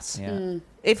class. Yeah.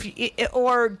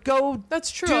 Or go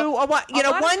That's true. do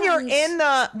when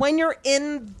you're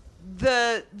in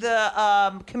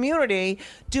the community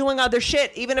doing other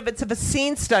shit, even if it's a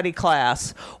scene study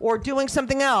class or doing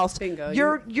something else. Bingo.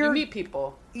 You meet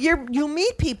people. You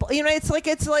meet people.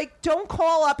 It's like don't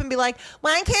call up and be like,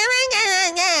 why can't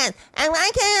I get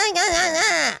why can't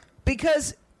I get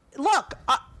because look,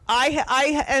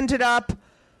 I ended up,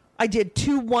 I did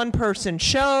 2 one-person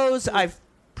shows. I've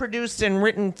produced and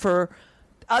written for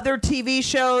other TV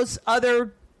shows,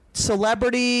 other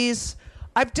celebrities.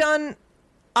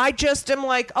 I just am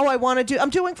like, I'm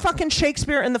doing fucking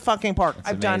Shakespeare in the fucking park. That's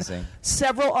I've amazing. done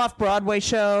several off-Broadway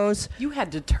shows. You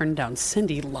had to turn down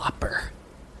Cyndi Lauper.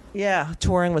 Yeah,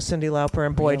 touring with Cyndi Lauper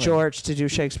and Boy George to do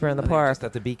Shakespeare in the Park. Just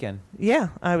at the Beacon. Yeah,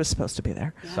 I was supposed to be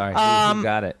there. Yeah. Sorry, who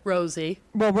got it? Rosie.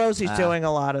 Well, Rosie's doing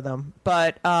a lot of them,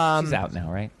 but... she's out now,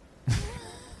 right?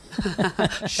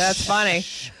 That's funny.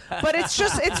 But it's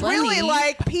really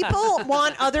like people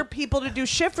want other people to do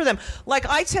shit for them. Like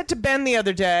I said to Ben the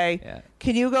other day,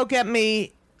 can you go get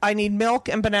me, I need milk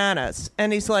and bananas.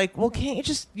 And he's like, well, can't you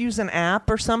just use an app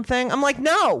or something? I'm like,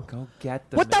 no. Go get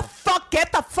the What milk. The fuck?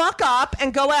 Get the fuck up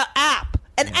and go out. App.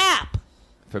 An app.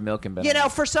 For milk and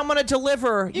bananas. For someone to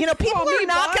deliver. People are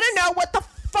not going to know what the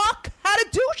fuck, how to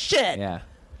do shit. Yeah.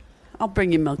 I'll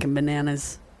bring you milk and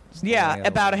bananas. Yeah,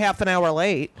 about a half an hour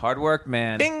late. Hard work,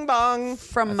 man. Bing bong.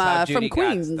 From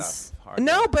Queens.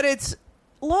 No, but it's...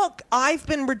 Look, I've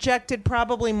been rejected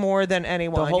probably more than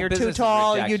anyone. You're too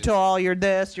tall, you tall, you're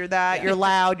this, you're that, you're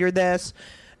loud, you're this.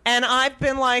 And I've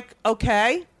been like,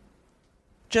 okay,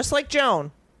 just like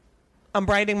Joan, I'm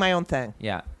writing my own thing.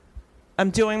 Yeah.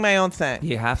 I'm doing my own thing.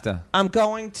 You have to. I'm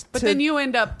going to... But then you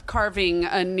end up carving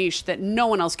a niche that no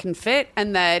one else can fit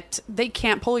and that they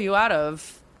can't pull you out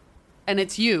of. And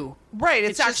it's you. Right,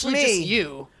 it's actually me. just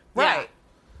you. Right. Yeah.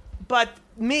 But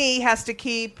me has to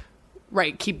keep...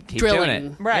 Right, keep drilling.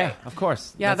 Doing it. Right. Yeah, of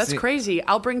course. Yeah, that's crazy.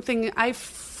 I'll bring I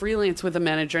freelance with a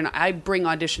manager and I bring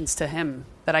auditions to him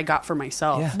that I got for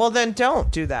myself. Yeah. Well, then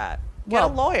don't do that. Get a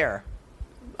lawyer.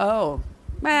 Oh.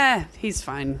 He's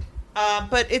fine.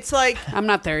 But it's like... I'm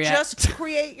not there yet. Just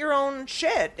create your own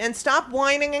shit and stop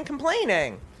whining and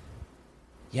complaining.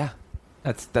 Yeah.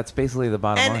 That's basically the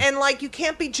bottom line. And like, you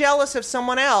can't be jealous of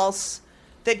someone else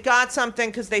that got something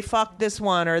because they fucked this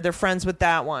one or they're friends with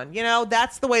that one.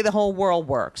 That's the way the whole world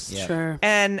works. Yeah. Sure.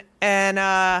 And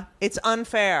it's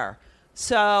unfair.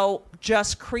 So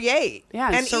just create.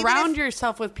 Yeah, and surround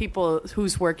yourself with people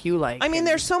whose work you like. I mean,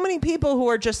 there's so many people who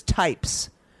are just types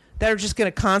that are just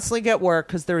going to constantly get work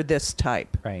because they're this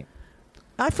type. Right.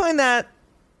 I find that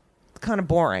kind of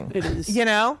boring. It is.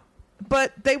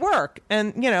 But they work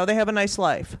and, they have a nice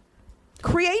life.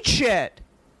 Create shit.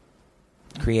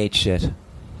 Create shit.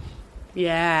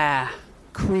 Yeah.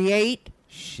 Create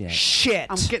shit.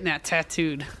 I'm getting that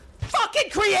tattooed.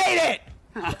 Fucking create it.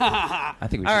 I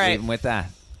think we should leave him with that.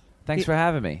 Thanks for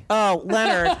having me. Oh,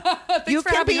 Leonard. You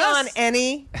can be us. on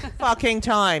any fucking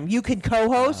time. You can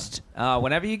co-host.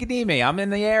 Whenever you can need me. I'm in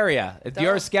the area.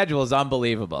 Your schedule is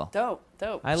unbelievable. Dope.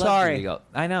 I love Judy Gold.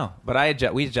 I know,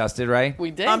 but we adjusted, right?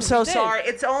 We did. I'm so we did. sorry.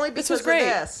 It's only because This was great. of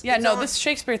this. Yeah, It's this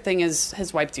Shakespeare thing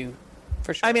has wiped you.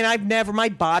 For sure. I mean, my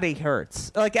body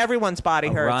hurts. Like everyone's body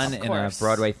hurts. Run in a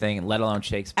Broadway thing, let alone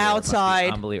Shakespeare.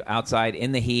 Outside. Unbelievable. Outside,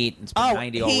 in the heat. It's been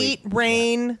 90 all week. Heat,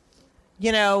 rain.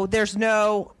 Yeah. There's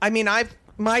no... I mean,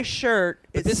 my shirt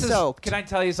is soaked. Can I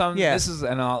tell you something? Yeah. This is,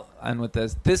 and I'll end with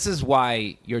this. This is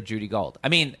why you're Judy Gold. I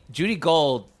mean, Judy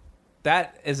Gold,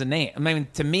 that is a name. I mean,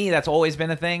 to me, that's always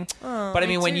been a thing. Oh, but I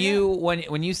mean, when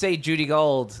you say Judy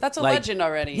Gold, that's a legend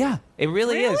already. Yeah, it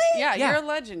really is. Yeah, you're a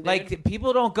legend, dude. Like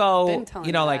people don't go,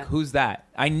 like who's that?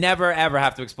 I never ever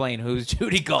have to explain who's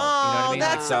Judy Gold. Oh, you know what I mean?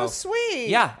 that's so sweet.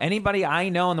 Yeah, anybody I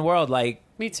know in the world, like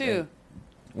me too.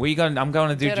 I'm going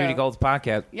to do Judy Gold's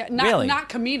podcast. Yeah, really? Not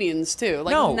comedians too.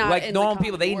 Like, no, not like in normal the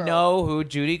people. They world. know who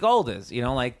Judy Gold is.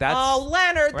 Like that's. Oh,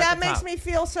 Leonard, that makes me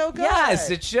feel so good. Yes,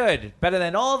 it should. Better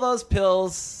than all those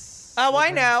pills. Oh, I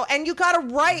know. And you got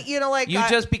to write.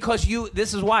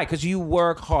 This is why, because you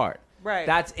work hard. Right.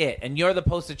 That's it, and you're the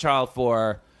poster child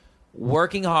for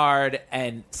working hard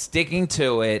and sticking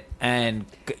to it, and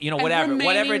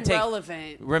whatever it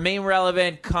takes. Remain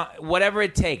relevant. Whatever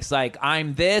it takes. Like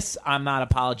I'm not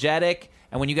apologetic.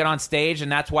 And when you get on stage, and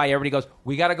that's why everybody goes,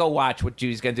 we got to go watch what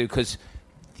Judy's going to do, because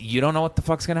you don't know what the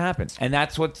fuck's going to happen. And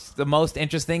that's what's the most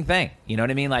interesting thing. You know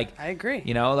what I mean? Like, I agree.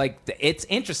 It's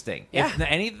interesting. Yeah.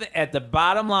 At the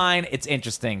bottom line, it's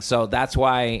interesting. So that's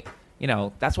why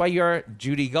you're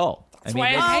Judy Gold. That's why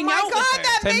I hang out with her.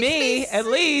 That to makes me, at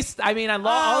least. I mean, I love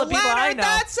all the people Leonard, I know.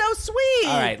 That's so sweet.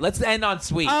 All right, let's end on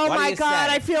sweet. Oh What do my you God,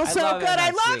 say? I feel so good.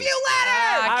 I love sweet. you,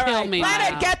 Leonard. Kill me.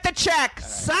 Leonard, now. get the check.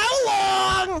 So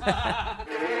long.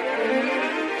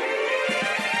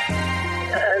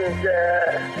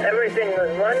 And everything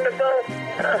was wonderful.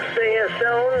 I'll see you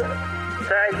soon.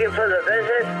 Thank you for the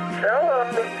visit. So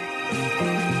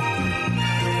long.